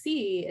can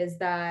see is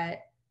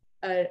that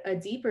a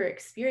deeper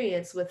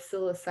experience with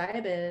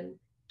psilocybin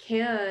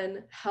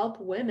can help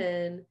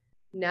women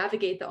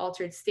navigate the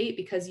altered state,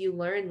 because you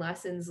learn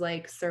lessons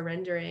like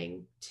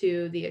surrendering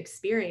to the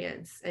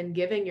experience and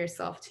giving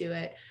yourself to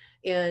it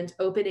and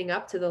opening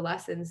up to the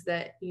lessons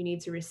that you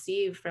need to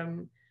receive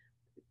from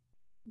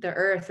the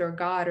earth or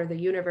God or the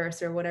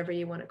universe or whatever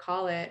you want to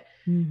call it.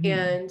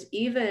 And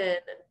even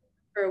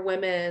for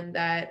women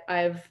that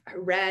I've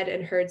read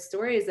and heard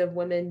stories of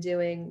women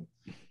doing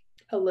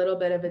a little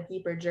bit of a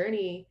deeper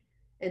journey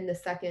in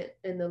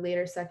the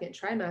later second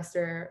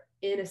trimester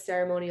in a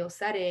ceremonial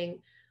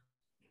setting,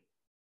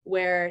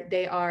 where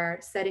they are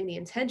setting the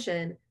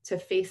intention to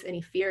face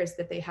any fears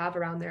that they have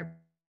around their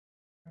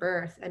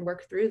birth and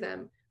work through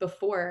them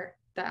before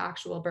the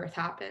actual birth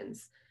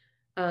happens,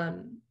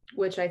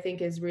 which I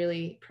think is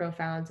really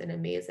profound and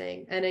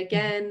amazing. And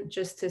again,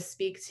 just to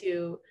speak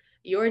to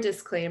your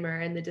disclaimer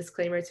and the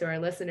disclaimer to our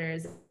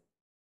listeners,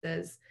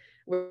 is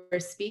we're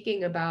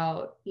speaking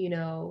about, you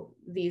know,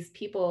 these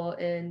people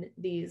in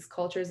these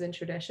cultures and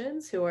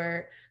traditions who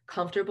are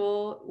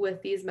comfortable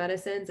with these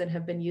medicines and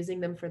have been using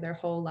them for their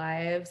whole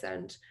lives,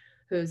 and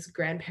whose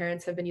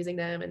grandparents have been using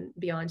them, and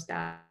beyond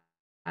that,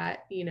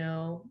 you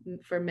know,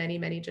 for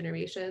many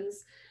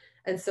generations.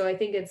 And so I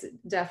think it's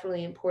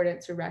definitely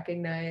important to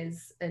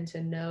recognize and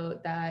to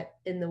note that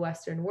in the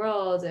Western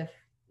world,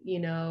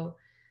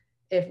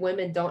 if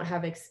women don't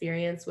have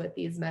experience with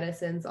these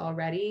medicines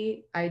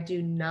already, I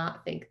do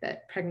not think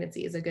that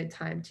pregnancy is a good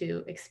time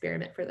to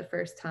experiment for the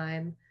first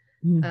time.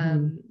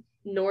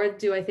 Nor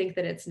do I think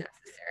that it's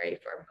necessary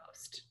for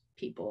most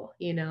people,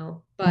 you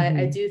know, but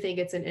I do think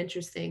it's an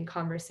interesting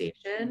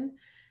conversation,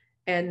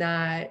 and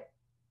that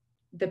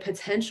the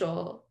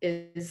potential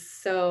is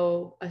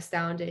so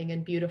astounding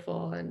and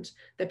beautiful, and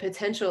the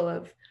potential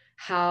of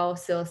how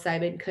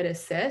psilocybin could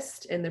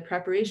assist in the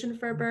preparation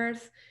for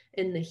birth,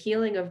 in the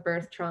healing of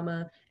birth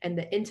trauma, and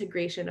the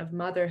integration of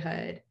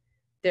motherhood.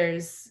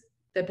 There's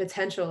the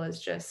potential is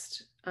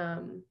just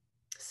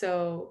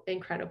so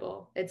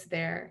incredible. It's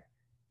there.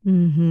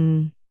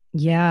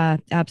 Yeah,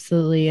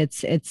 absolutely.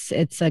 It's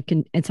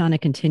on a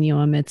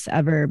continuum. It's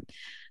ever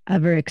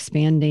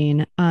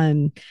expanding.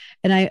 And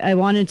I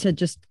wanted to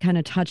just kind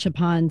of touch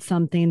upon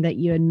something that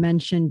you had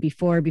mentioned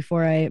before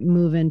I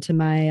move into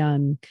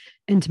my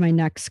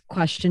next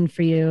question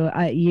for you.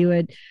 You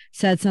had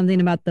said something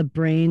about the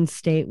brain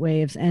state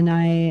waves, and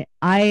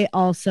I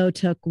also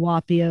took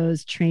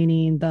Wapio's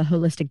training, the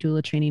holistic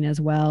doula training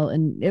as well,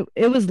 and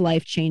it was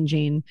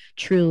life-changing,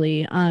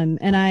 truly.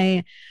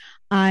 And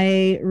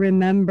I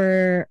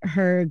remember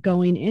her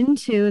going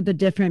into the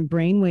different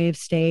brainwave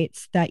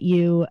states that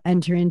you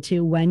enter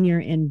into when you're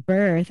in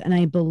birth. And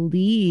I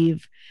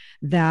believe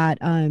that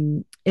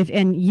if,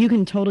 and you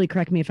can totally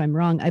correct me if I'm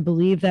wrong, I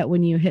believe that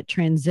when you hit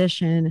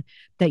transition,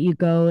 that you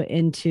go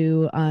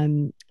into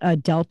a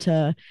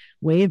delta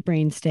wave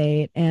brain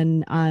state.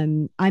 And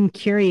I'm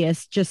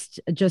curious, just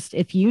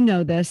if you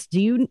know this,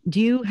 do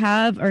you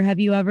have, or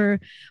have you ever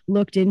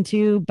looked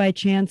into by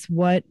chance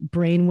what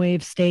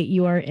brainwave state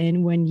you are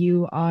in when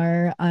you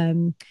have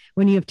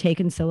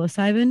taken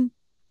psilocybin,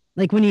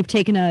 like when you've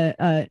taken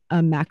a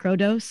macro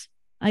dose,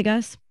 I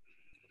guess?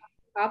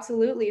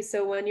 Absolutely.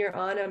 So when you're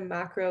on a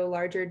macro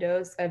larger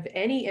dose of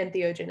any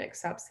entheogenic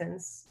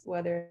substance,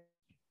 whether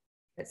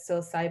it's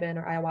psilocybin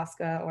or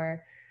ayahuasca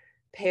or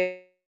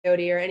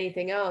peyote or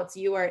anything else,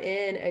 you are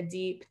in a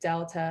deep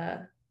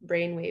delta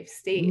brainwave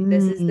state.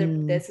 This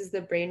is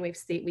the brainwave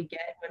state we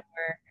get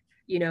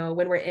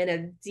when we're in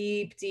a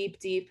deep, deep,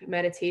 deep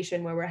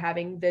meditation where we're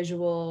having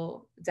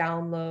visual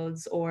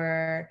downloads,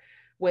 or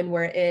when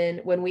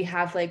we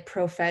have like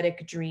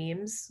prophetic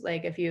dreams.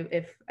 Like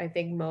if I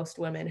think most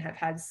women have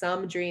had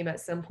some dream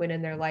at some point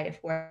in their life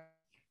where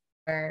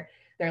they're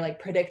like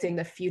predicting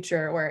the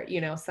future, or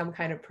some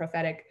kind of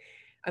prophetic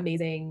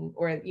amazing,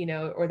 or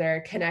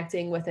they're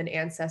connecting with an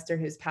ancestor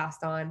who's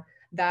passed on.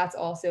 That's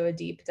also a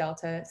deep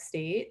delta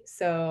state.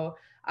 So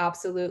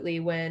absolutely,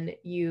 when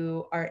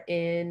you are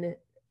in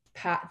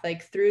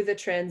like through the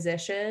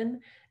transition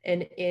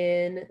and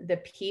in the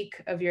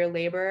peak of your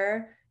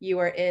labor, you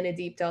are in a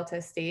deep delta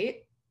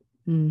state.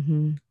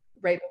 Mm-hmm.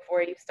 Right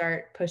before you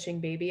start pushing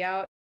baby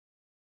out,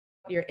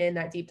 you're in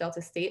that deep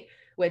delta state,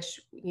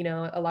 which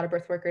a lot of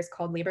birth workers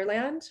called labor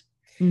land.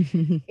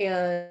 Mm-hmm.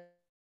 And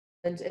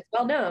it's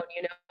well known,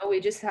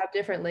 we just have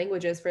different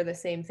languages for the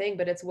same thing,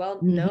 but it's well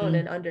known Mm-hmm.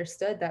 and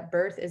understood that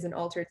birth is an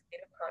altered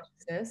state of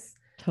consciousness.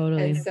 And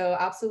Totally. so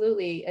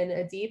absolutely, in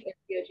a deep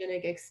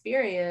entheogenic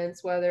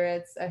experience, whether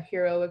it's a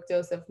heroic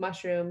dose of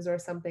mushrooms or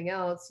something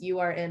else, you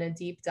are in a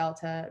deep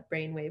delta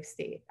brainwave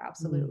state.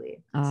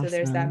 Absolutely. So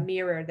there's that Awesome.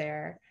 mirror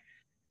there,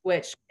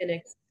 which can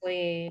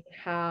explain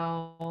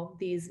how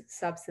these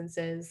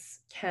substances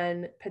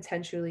can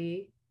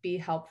potentially be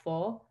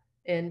helpful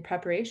in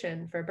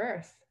preparation for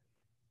birth.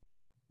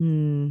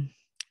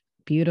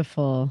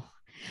 Beautiful.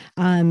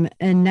 And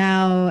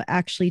now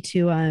actually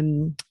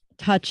to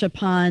touch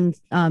upon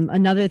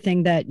another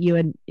thing that you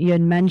had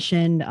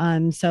mentioned.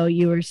 So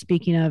you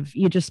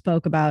just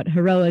spoke about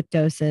heroic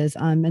doses,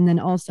 and then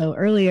also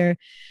earlier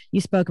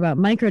you spoke about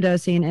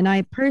microdosing. And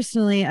I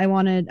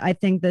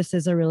think this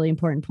is a really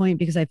important point,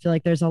 because I feel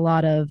like there's a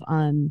lot of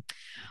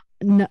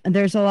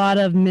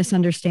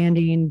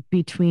misunderstanding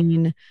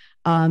between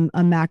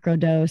a macro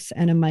dose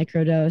and a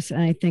microdose,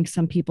 and I think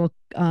some people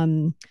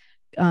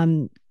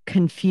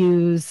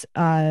confuse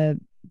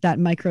that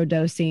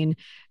microdosing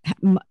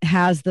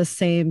has the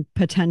same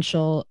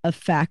potential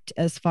effect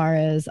as far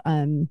as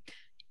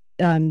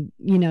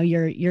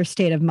your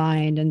state of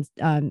mind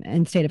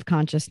and state of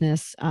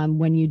consciousness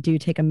when you do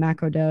take a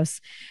macro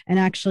dose. And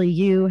actually,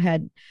 you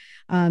had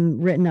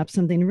written up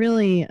something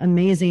really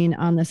amazing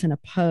on this in a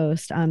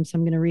post. So I'm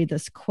going to read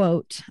this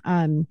quote.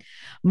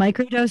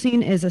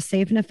 Microdosing is a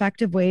safe and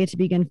effective way to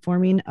begin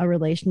forming a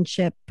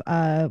relationship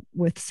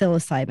with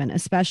psilocybin,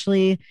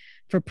 especially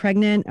for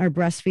pregnant or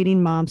breastfeeding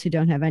moms who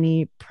don't have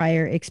any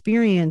prior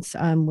experience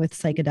with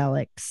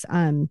psychedelics.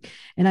 And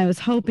I was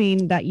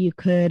hoping that you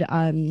could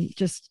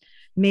just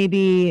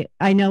maybe,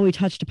 I know we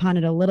touched upon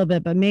it a little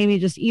bit, but maybe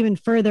just even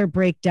further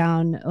break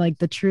down like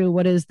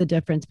what is the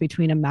difference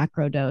between a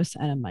macro dose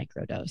and a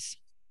micro dose?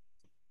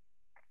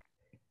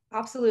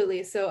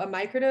 Absolutely. So a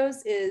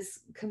microdose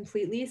is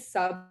completely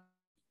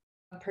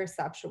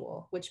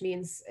sub-perceptual, which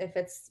means if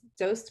it's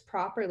dosed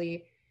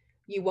properly,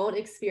 you won't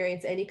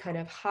experience any kind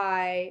of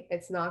high.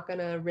 It's not going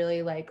to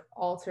really like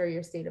alter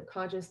your state of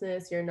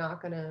consciousness. You're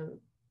not going to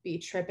be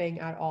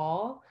tripping at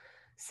all.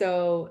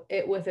 So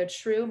with a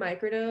true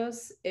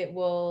microdose, it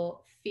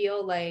will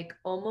feel like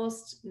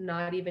almost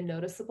not even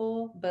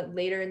noticeable, but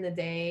later in the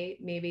day,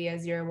 maybe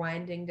as you're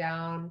winding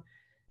down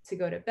to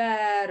go to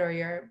bed or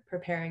you're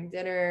preparing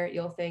dinner,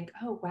 you'll think,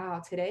 oh, wow,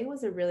 today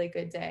was a really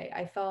good day.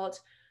 I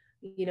felt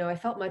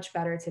much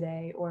better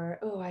today, or,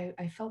 oh,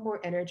 I felt more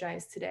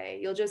energized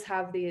today. You'll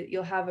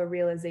have a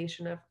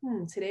realization of,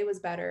 today was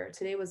better.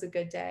 Today was a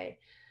good day.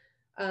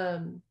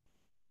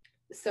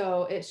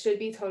 So it should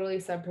be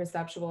totally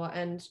sub-perceptual.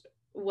 And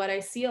what I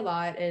see a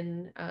lot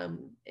in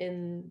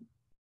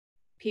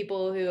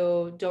people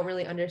who don't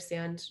really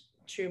understand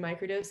true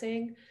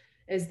microdosing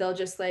is they'll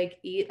just like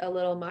eat a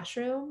little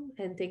mushroom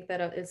and think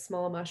that a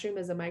small mushroom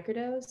is a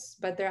microdose,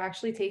 but they're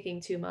actually taking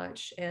too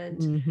much, and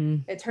Mm-hmm.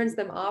 it turns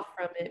them off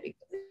from it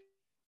because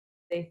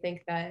they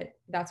think that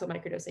that's what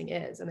microdosing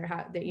is, and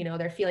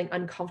they're feeling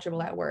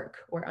uncomfortable at work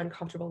or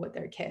uncomfortable with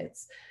their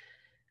kids,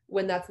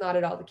 when that's not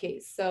at all the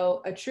case.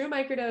 So a true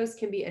microdose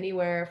can be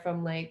anywhere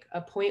from like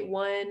a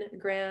 0.1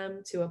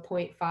 gram to a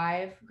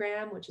 0.5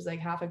 gram, which is like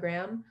half a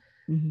gram.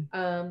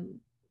 Mm-hmm.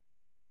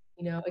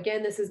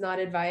 Again, this is not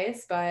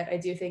advice, but I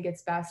do think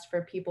it's best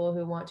for people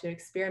who want to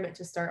experiment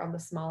to start on the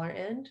smaller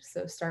end.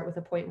 So start with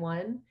a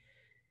 0.1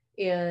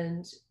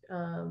 and,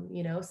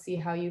 see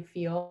how you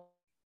feel.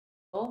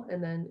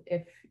 And then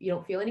if you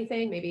don't feel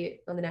anything,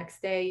 maybe on the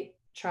next day,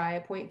 try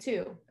a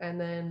 0.2. And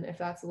then if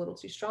that's a little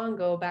too strong,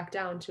 go back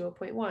down to a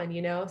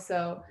 0.1,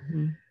 So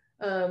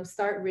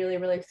start really,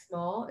 really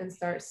small and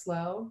start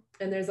slow.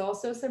 And there's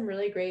also some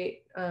really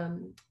great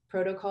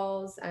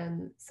protocols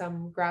and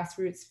some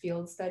grassroots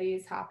field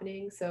studies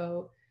happening.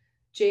 So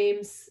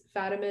James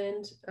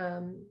Fadiman,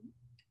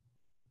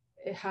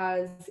 it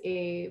has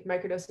a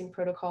microdosing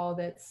protocol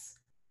that's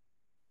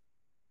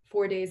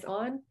 4 days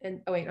on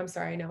and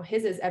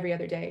his is every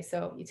other day.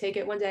 So you take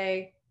it one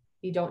day,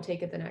 you don't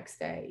take it the next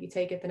day, you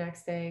take it the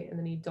next day, and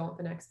then you don't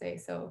the next day.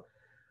 So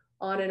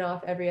on and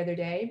off every other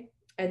day.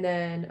 And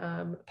then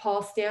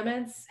Paul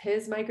Stamets,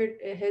 his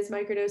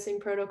microdosing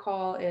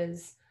protocol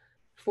is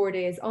 4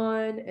 days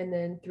on and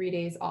then 3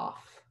 days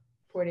off,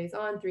 4 days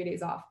on, 3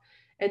 days off.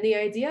 And the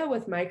idea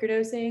with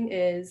microdosing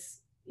is,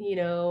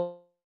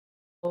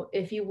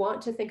 if you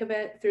want to think of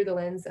it through the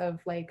lens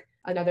of like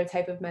another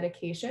type of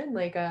medication,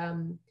 like a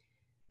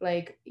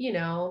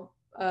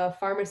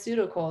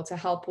pharmaceutical to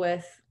help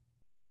with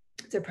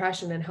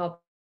depression and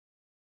help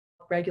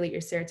regulate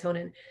your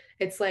serotonin.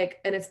 It's like,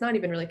 and it's not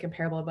even really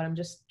comparable, but I'm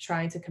just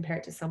trying to compare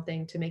it to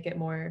something to make it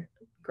more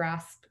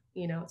grasp,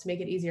 to make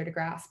it easier to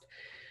grasp.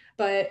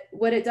 But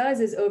what it does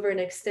is over an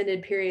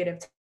extended period of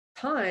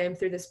time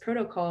through this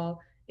protocol,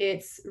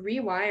 it's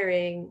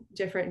rewiring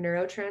different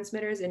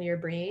neurotransmitters in your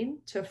brain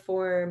to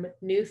form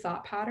new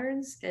thought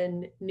patterns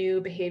and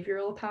new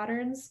behavioral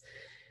patterns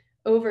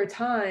over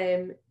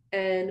time.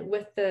 And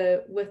with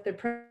the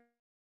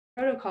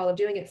protocol of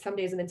doing it some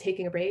days and then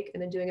taking a break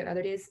and then doing it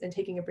other days and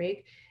taking a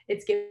break,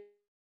 it's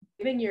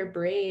giving your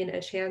brain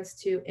a chance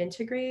to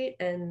integrate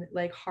and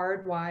like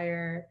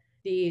hardwire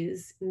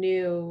these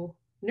new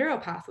neural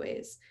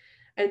pathways.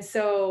 And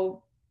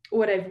so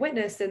what I've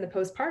witnessed in the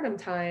postpartum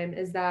time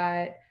is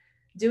that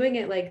doing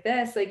it like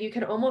this, like you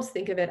can almost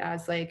think of it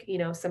as like,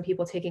 some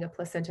people taking a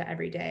placenta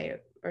every day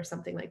or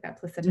something like that,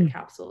 placenta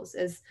capsules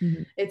is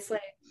it's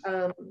like,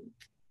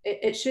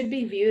 it should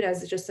be viewed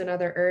as just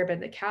another herb in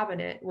the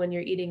cabinet when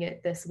you're eating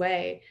it this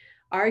way.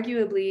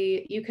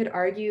 Arguably, you could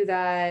argue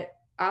that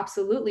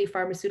absolutely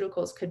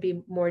pharmaceuticals could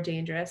be more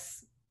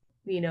dangerous,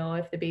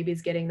 if the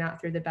baby's getting that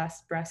through the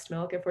best breast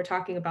milk. If we're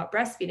talking about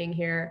breastfeeding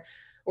here,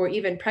 or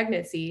even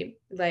pregnancy,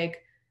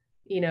 like,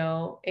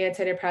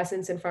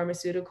 antidepressants and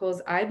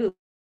pharmaceuticals, I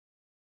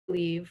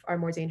believe are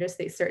more dangerous.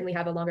 They certainly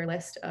have a longer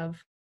list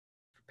of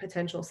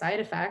potential side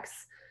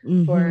effects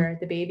for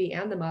the baby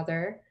and the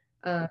mother.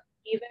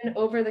 Even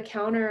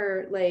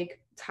over-the-counter,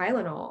 like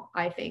Tylenol,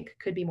 I think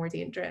could be more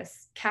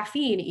dangerous.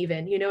 Caffeine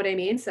even, you know what I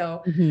mean?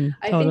 So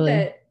I think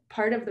that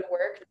part of the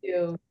work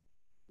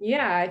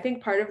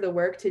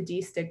to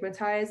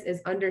destigmatize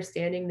is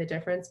understanding the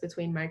difference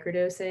between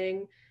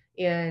microdosing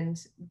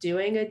and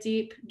doing a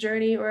deep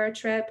journey or a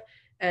trip,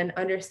 and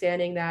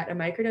understanding that a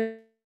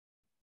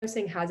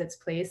microdosing has its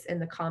place in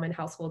the common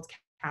household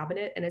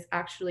cabinet and is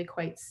actually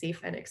quite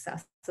safe and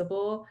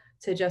accessible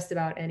to just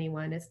about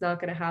anyone. It's not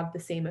going to have the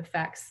same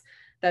effects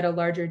that a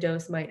larger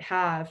dose might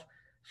have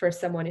for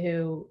someone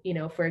who,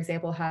 for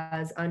example,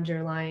 has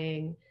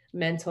underlying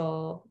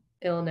mental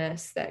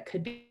illness that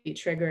could be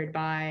triggered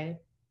by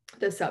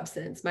the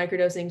substance.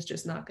 Microdosing is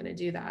just not going to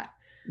do that.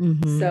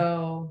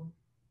 So,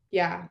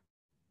 yeah.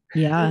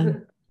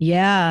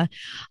 Yeah.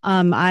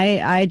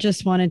 I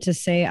just wanted to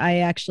say, I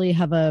actually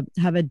have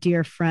a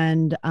dear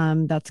friend,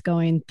 that's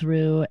going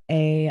through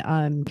a,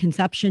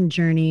 conception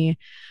journey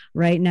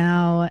right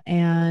now.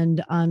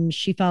 And,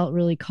 she felt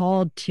really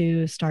called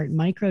to start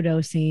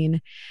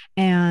microdosing.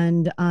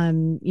 And,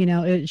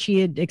 she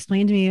had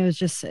explained to me, it was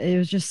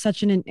just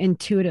such an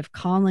intuitive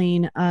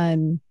calling.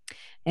 And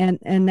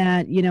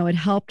that, it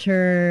helped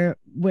her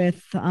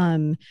with,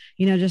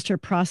 just her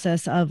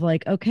process of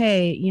like,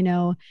 okay,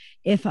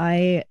 if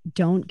I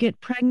don't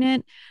get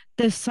pregnant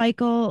this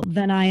cycle,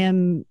 then I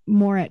am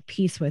more at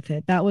peace with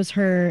it. That was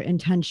her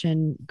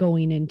intention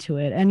going into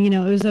it. And, it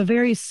was a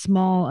very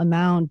small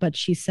amount, but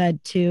she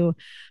said too,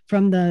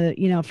 from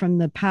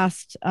the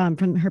past,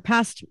 from her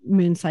past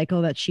moon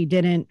cycle that she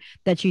didn't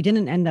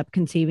end up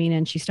conceiving,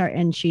 and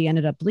she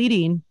ended up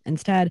bleeding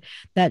instead,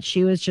 that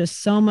she was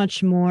just so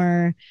much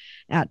more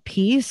at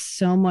peace,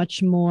 so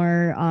much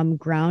more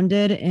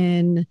grounded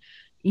in,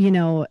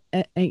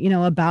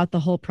 about the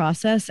whole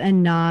process,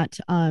 and not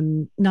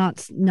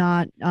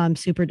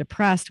super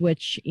depressed,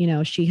 which,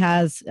 she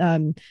has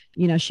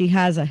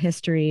a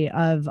history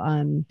of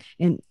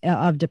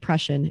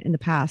depression in the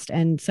past.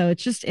 And so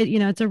it's just,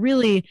 it's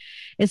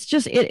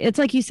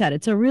like you said,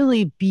 it's a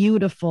really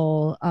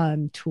beautiful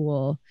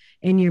tool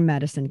in your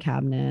medicine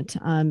cabinet.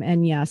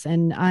 And yes,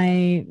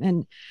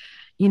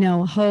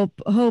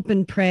 hope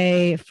and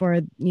pray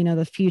for,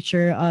 the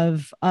future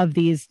of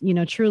these,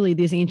 truly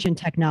these ancient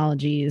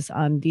technologies,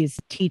 these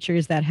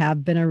teachers that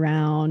have been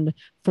around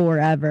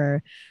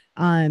forever,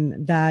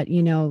 that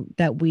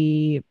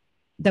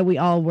that we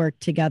all work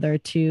together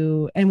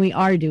to, and we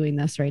are doing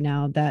this right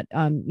now, that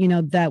you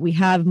know, that we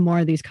have more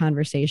of these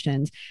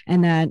conversations,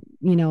 and that,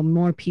 you know,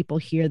 more people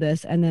hear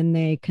this and then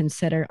they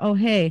consider, oh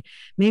hey,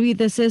 maybe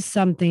this is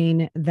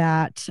something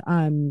that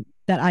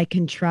that I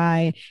can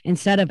try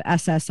instead of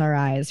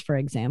SSRIs, for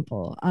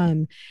example,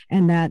 and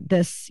that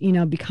this, you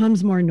know,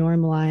 becomes more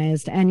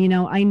normalized. And, you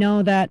know, I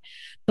know that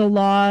the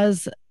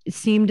laws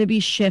seem to be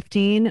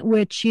shifting,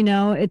 which, you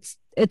know, it's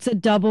a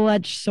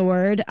double-edged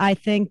sword. I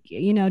think,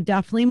 you know,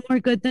 definitely more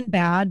good than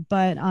bad,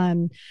 but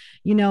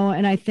you know,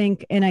 and I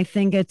think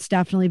it's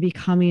definitely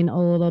becoming a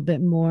little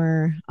bit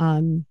more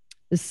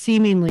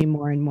seemingly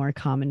more and more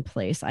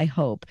commonplace, I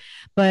hope.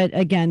 But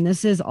again,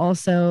 this is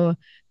also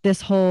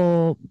this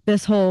whole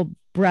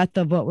breadth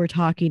of what we're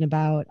talking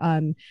about,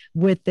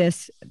 with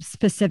this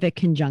specific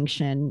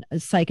conjunction,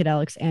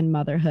 psychedelics and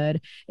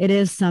motherhood. It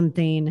is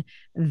something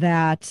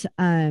that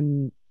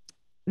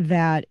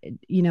that,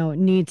 you know,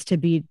 needs to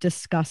be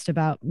discussed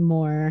about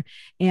more.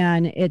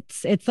 And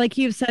it's like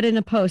you've said in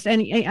a post,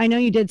 and I know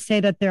you did say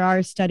that there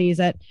are studies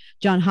at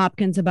John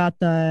Hopkins about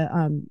the,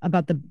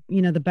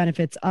 you know, the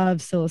benefits of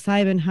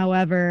psilocybin.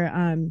 However,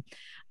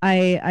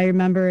 I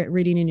remember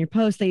reading in your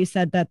post that you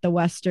said that the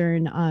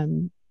Western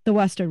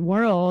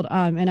world,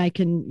 and I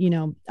can, you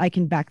know, I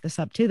can back this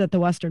up too, that the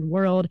Western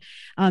world,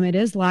 it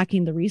is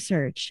lacking the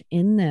research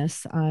in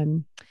this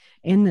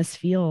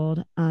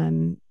field.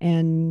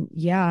 And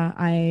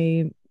yeah,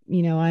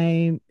 you know,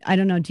 I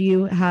don't know,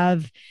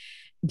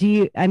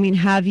 I mean,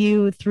 have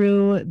you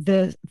through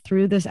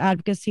this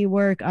advocacy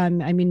work, I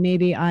mean,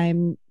 maybe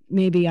I'm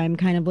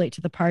kind of late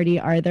to the party.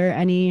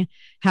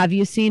 Have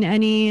you seen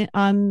any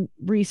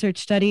research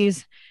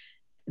studies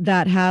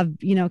that have,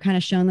 you know, kind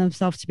of shown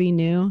themselves to be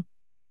new?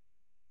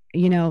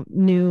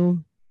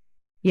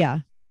 Yeah.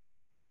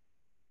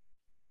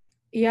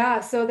 Yeah,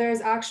 so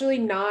there's actually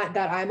not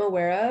that I'm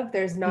aware of.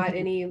 There's not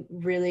any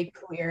really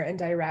clear and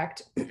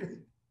direct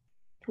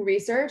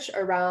research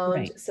around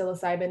Right.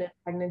 psilocybin in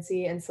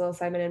pregnancy and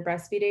psilocybin in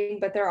breastfeeding,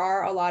 but there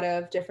are a lot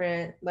of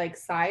different like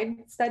side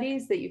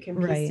studies that you can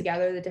piece Right.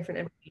 together the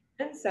different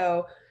information.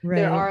 So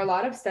there Right. are a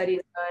lot of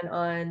studies done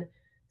on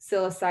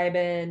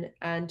psilocybin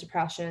and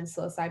depression,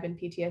 psilocybin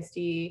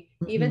PTSD,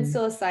 even Mhm.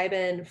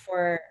 psilocybin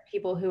for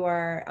people who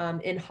are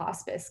in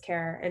hospice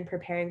care and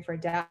preparing for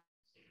death,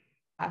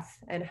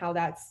 and how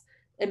that's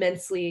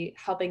immensely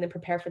helping them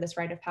prepare for this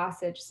rite of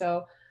passage.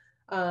 So,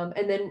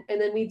 and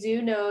then we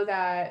do know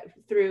that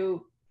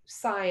through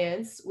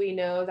science, we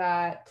know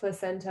that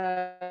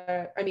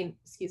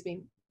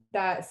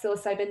that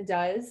psilocybin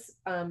does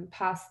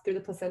pass through the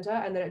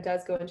placenta and then it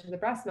does go into the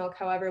breast milk.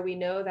 However, we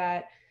know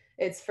that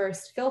it's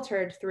first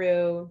filtered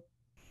through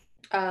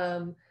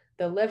um,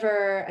 the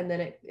liver and then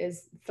it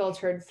is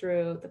filtered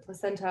through the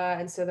placenta.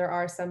 And so there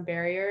are some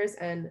barriers,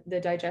 and the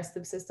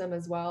digestive system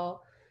as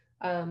well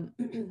um,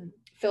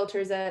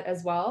 filters it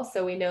as well.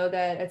 So we know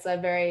that it's a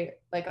very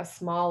like a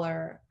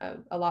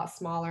lot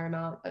smaller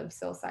amount of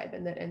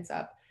psilocybin that ends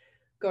up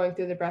going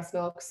through the breast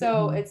milk.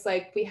 So Mhm. it's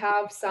like we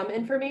have some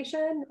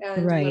information,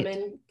 and Right.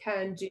 women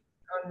can do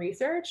their own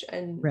research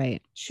and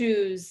Right.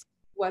 choose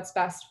what's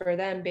best for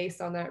them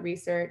based on that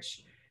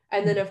research.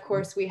 And then, of Mhm.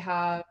 course, we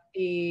have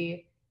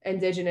the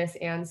indigenous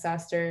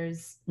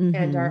ancestors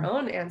and our Mhm.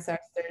 own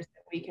ancestors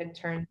that we can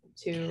turn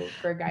to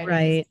for guidance.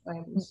 Right.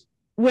 And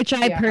Which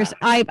yeah.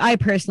 I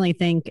personally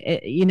think,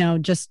 you know,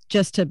 just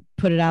to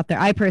put it out there,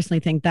 I personally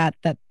think that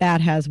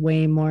has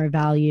way more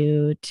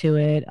value to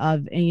it,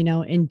 of, you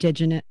know,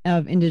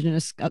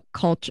 indigenous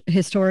culture,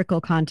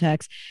 historical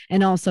context,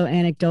 and also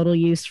anecdotal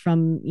use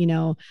from, you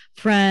know,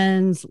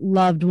 friends,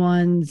 loved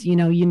ones, you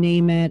know, you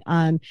name it.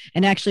 And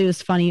actually it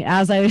was funny,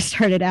 as I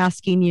started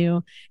asking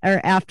you,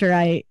 or after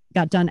I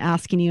got done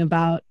asking you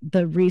about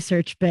the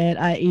research bit,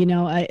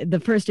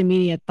 the first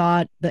immediate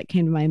thought that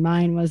came to my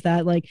mind was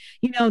that, like,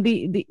 you know,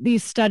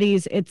 these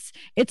studies,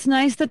 it's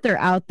nice that they're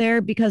out there,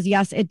 because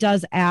yes, it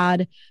does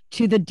add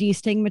to the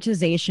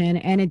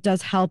destigmatization and it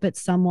does help it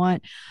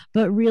somewhat,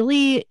 but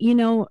really, you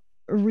know,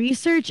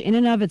 research in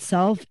and of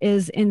itself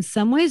is in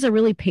some ways a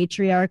really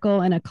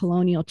patriarchal and a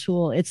colonial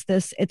tool. It's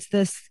this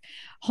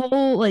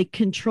whole like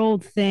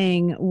controlled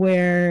thing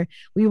where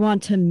we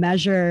want to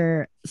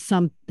measure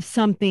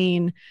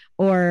something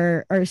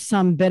or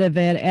some bit of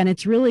it, and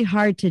it's really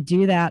hard to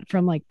do that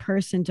from like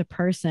person to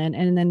person,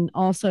 and then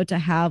also to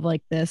have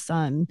like this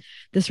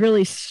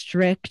really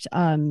strict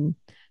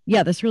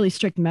this really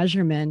strict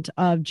measurement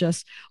of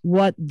just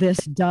what this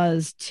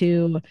does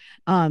to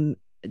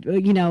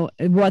you know,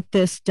 what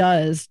this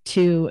does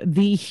to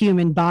the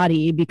human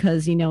body,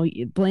 because, you know,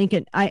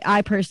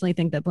 I personally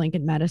think that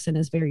blanket medicine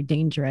is very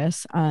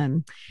dangerous.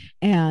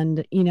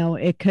 And, you know,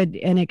 it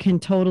can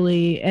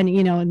totally, and,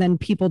 you know, and then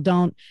people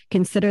don't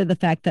consider the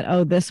fact that,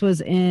 oh,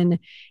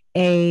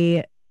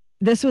 a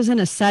this was in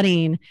a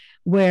setting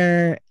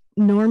where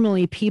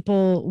normally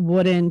people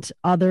wouldn't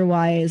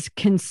otherwise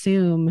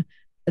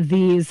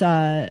these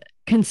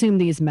consume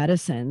these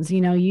medicines.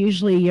 You know,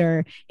 usually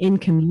you're in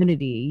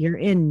community, you're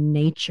in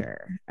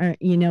nature, or,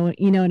 you know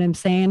what I'm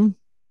saying?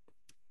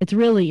 It's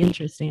really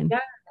interesting. Yeah,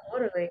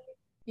 totally.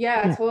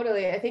 Yeah,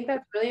 totally. I think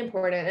that's really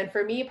important. And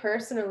for me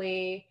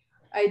personally,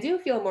 I do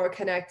feel more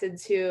connected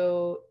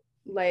to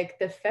like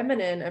the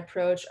feminine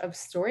approach of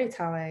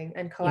storytelling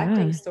and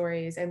collecting Yeah,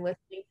 stories and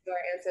listening to our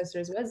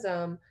ancestors'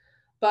 wisdom.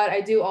 But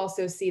I do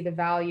also see the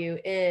value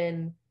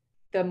in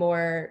the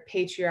more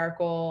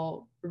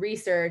patriarchal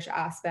research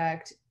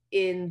aspect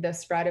in the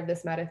spread of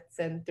this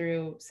medicine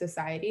through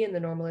society and the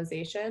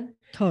normalization. And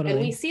we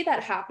totally. see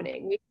that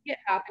happening. We see it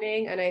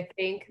happening. And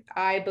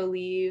I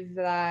believe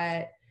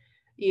that,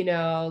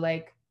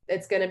 like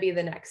it's going to be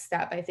the next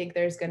step. I think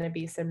there's going to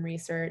be some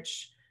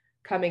research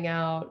coming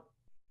out,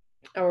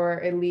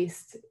 or at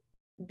least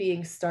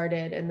being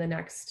started in the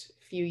next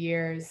few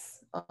years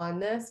on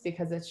this,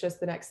 because it's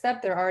just the next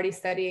step. They're already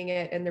studying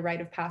it in the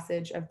rite of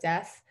passage of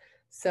death.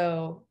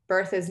 So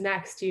birth is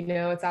next,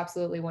 it's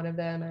absolutely one of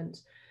them. And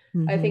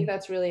I think Hmm.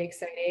 that's really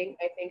exciting.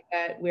 I think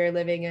that we're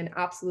living in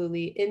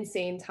absolutely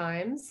insane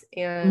times,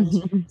 and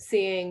Hmm.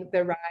 seeing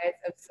the rise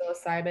of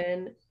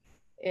psilocybin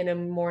in a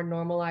more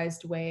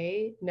normalized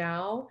way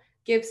now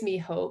gives me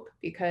hope,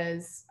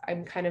 because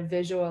I'm kind of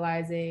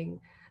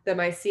visualizing the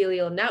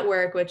mycelial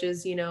network, which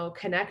is,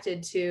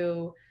 connected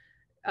to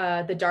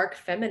the dark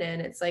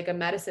feminine. It's like a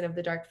medicine of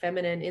the dark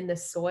feminine in the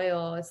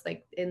soil. It's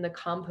like in the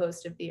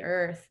compost of the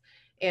earth.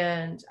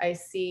 And I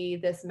see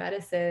this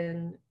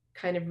medicine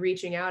kind of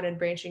reaching out and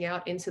branching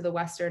out into the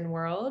Western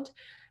world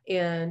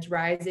and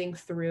rising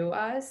through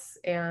us.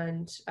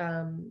 And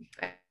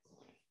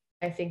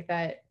I think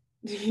that,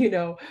 you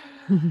know,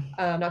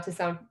 not to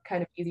sound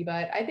kind of easy,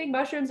 but I think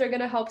mushrooms are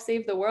going to help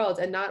save the world,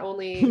 and not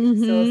only Hmm.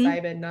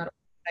 psilocybin, not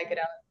only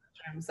psychedelic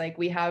mushrooms. Like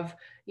we have,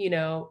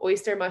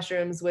 oyster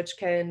mushrooms, which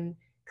can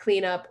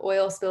clean up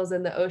oil spills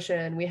in the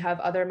ocean. We have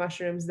other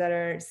mushrooms that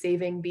are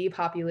saving bee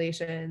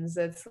populations.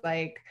 It's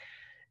like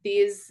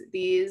these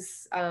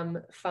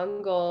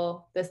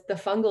fungal, the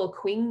fungal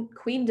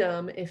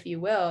queendom, if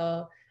you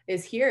will,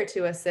 is here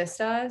to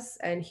assist us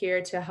and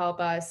here to help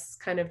us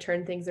kind of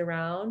turn things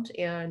around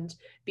and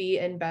be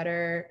in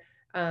better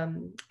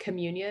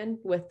communion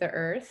with the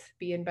earth,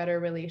 be in better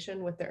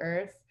relation with the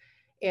earth.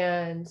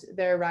 And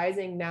they're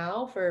rising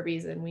now for a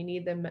reason. We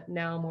need them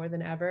now more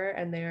than ever,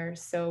 and they're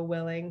so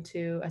willing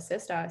to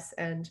assist us.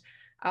 And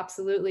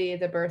absolutely,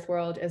 the birth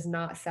world is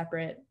not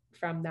separate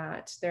from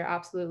that. They're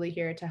absolutely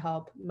here to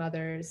help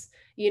mothers.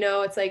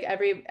 It's like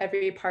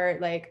every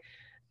part, like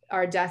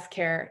our death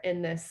care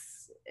in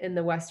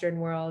the Western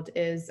world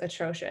is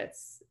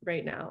atrocious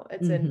right now.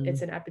 It's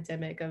an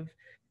epidemic of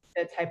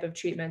the type of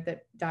treatment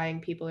that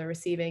dying people are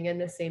receiving. And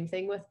the same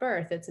thing with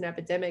birth. It's an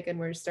epidemic, and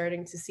we're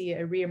starting to see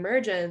a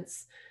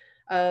reemergence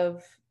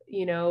of,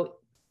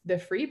 the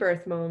free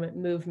birth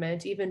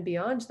movement, even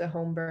beyond the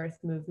home birth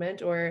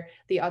movement or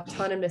the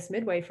autonomous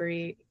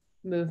midwifery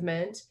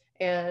movement.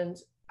 And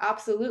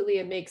absolutely,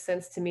 it makes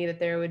sense to me that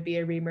there would be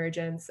a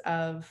reemergence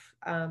of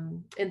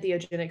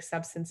entheogenic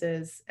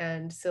substances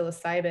and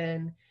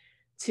psilocybin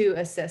to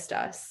assist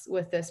us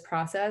with this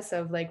process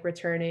of like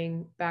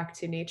returning back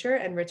to nature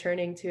and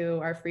returning to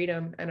our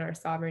freedom and our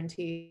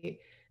sovereignty.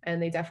 And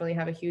they definitely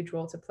have a huge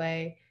role to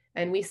play.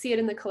 And we see it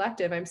in the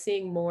collective. I'm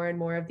seeing more and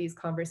more of these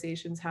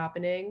conversations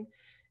happening,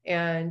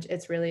 and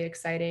it's really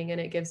exciting. And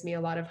it gives me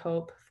a lot of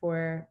hope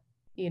for,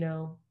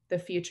 the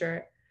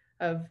future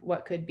of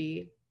what could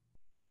be.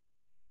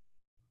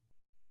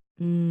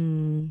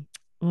 Mm.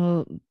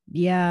 Well,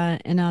 yeah,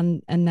 and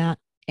that,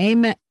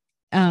 amen.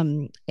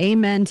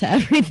 Amen to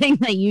everything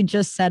that you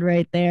just said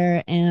right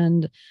there.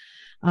 And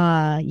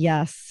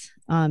yes,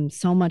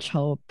 so much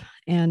hope.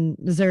 And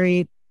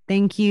Zuri,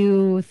 thank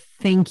you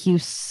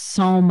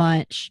so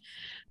much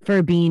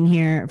for being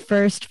here.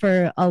 First,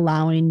 for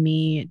allowing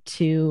me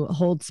to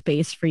hold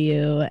space for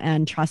you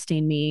and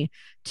trusting me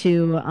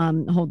to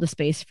hold the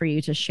space for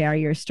you to share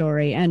your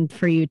story and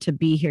for you to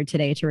be here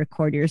today to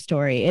record your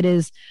story. It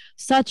is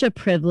such a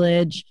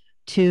privilege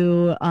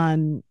to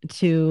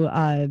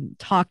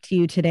talk to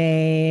you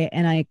today,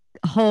 and I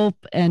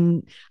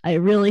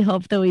really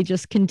hope that we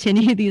just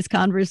continue these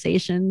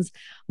conversations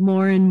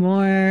more and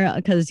more,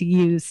 because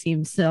you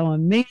seem so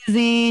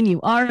amazing. You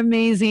are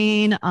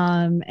amazing.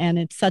 And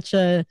it's such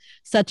a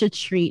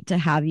treat to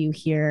have you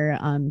here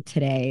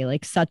today.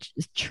 Like, such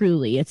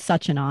truly, it's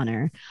such an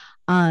honor.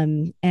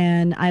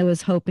 And I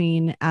was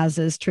hoping, as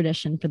is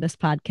tradition for this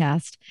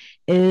podcast,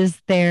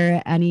 is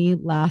there any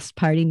last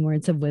parting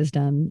words of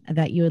wisdom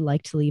that you would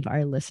like to leave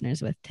our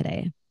listeners with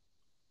today?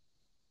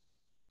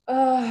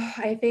 Oh,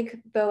 I think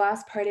the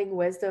last parting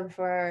wisdom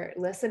for our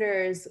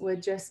listeners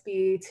would just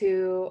be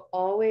to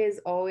always,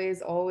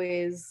 always,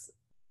 always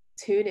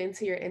tune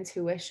into your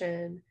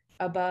intuition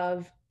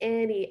above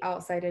any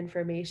outside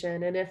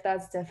information. And if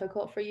that's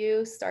difficult for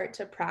you, start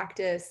to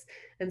practice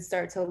and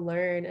start to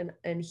learn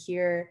and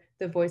hear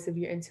the voice of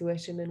your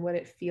intuition and what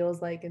it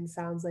feels like and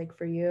sounds like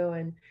for you.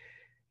 And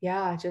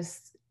yeah,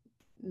 just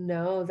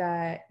know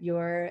that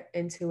your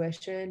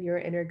intuition, your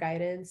inner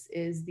guidance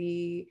is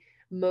the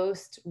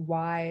most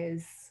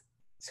wise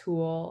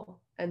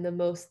tool and the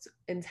most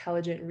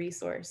intelligent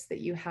resource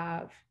that you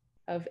have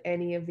of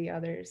any of the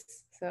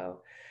others.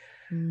 So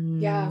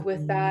Yeah,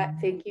 with that,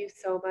 Mm. thank you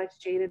so much,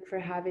 Jaden, for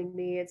having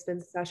me. It's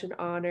been such an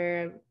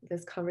honor.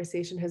 This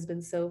conversation has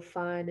been so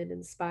fun and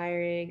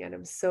inspiring, and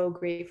I'm so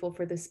grateful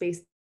for the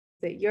space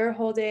that you're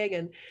holding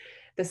and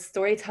the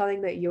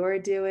storytelling that you're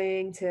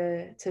doing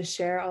to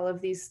share all of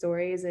these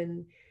stories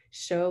and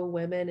show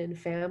women and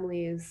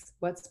families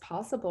what's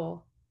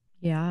possible.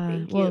 Yeah.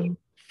 Thank Well, you.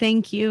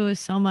 thank you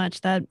so much.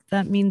 That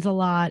means a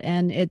lot.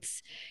 And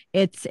it's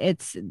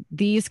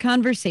these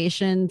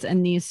conversations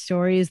and these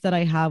stories that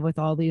I have with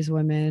all these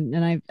women,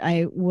 and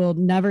I will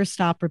never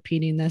stop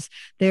repeating this.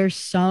 They're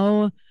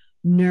so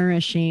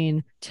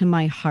nourishing to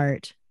my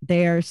heart.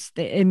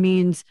 It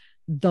means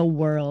the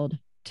world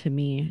to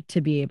me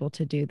to be able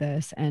to do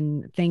this.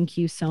 And thank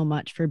you so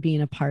much for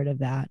being a part of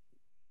that.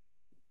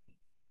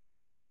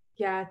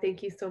 Yeah,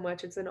 thank you so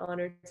much. It's an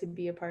honor to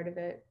be a part of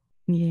it.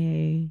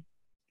 Yay.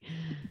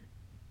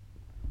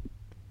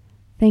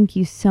 Thank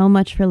you so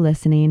much for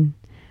listening.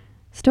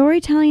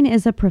 Storytelling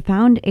is a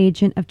profound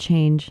agent of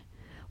change,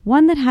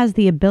 one that has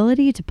the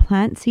ability to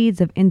plant seeds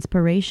of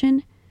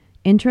inspiration,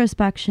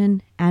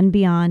 introspection, and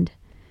beyond.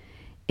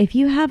 If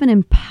you have an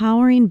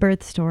empowering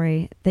birth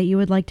story that you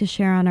would like to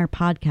share on our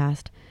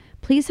podcast,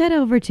 please head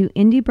over to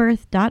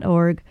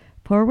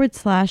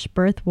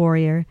indiebirth.org/birth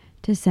warrior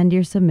to send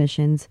your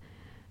submissions.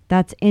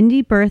 That's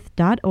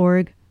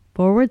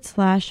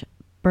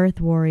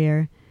indiebirth.org/birth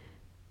warrior.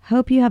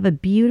 Hope you have a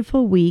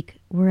beautiful week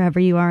wherever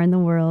you are in the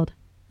world.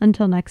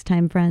 Until next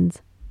time,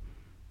 friends.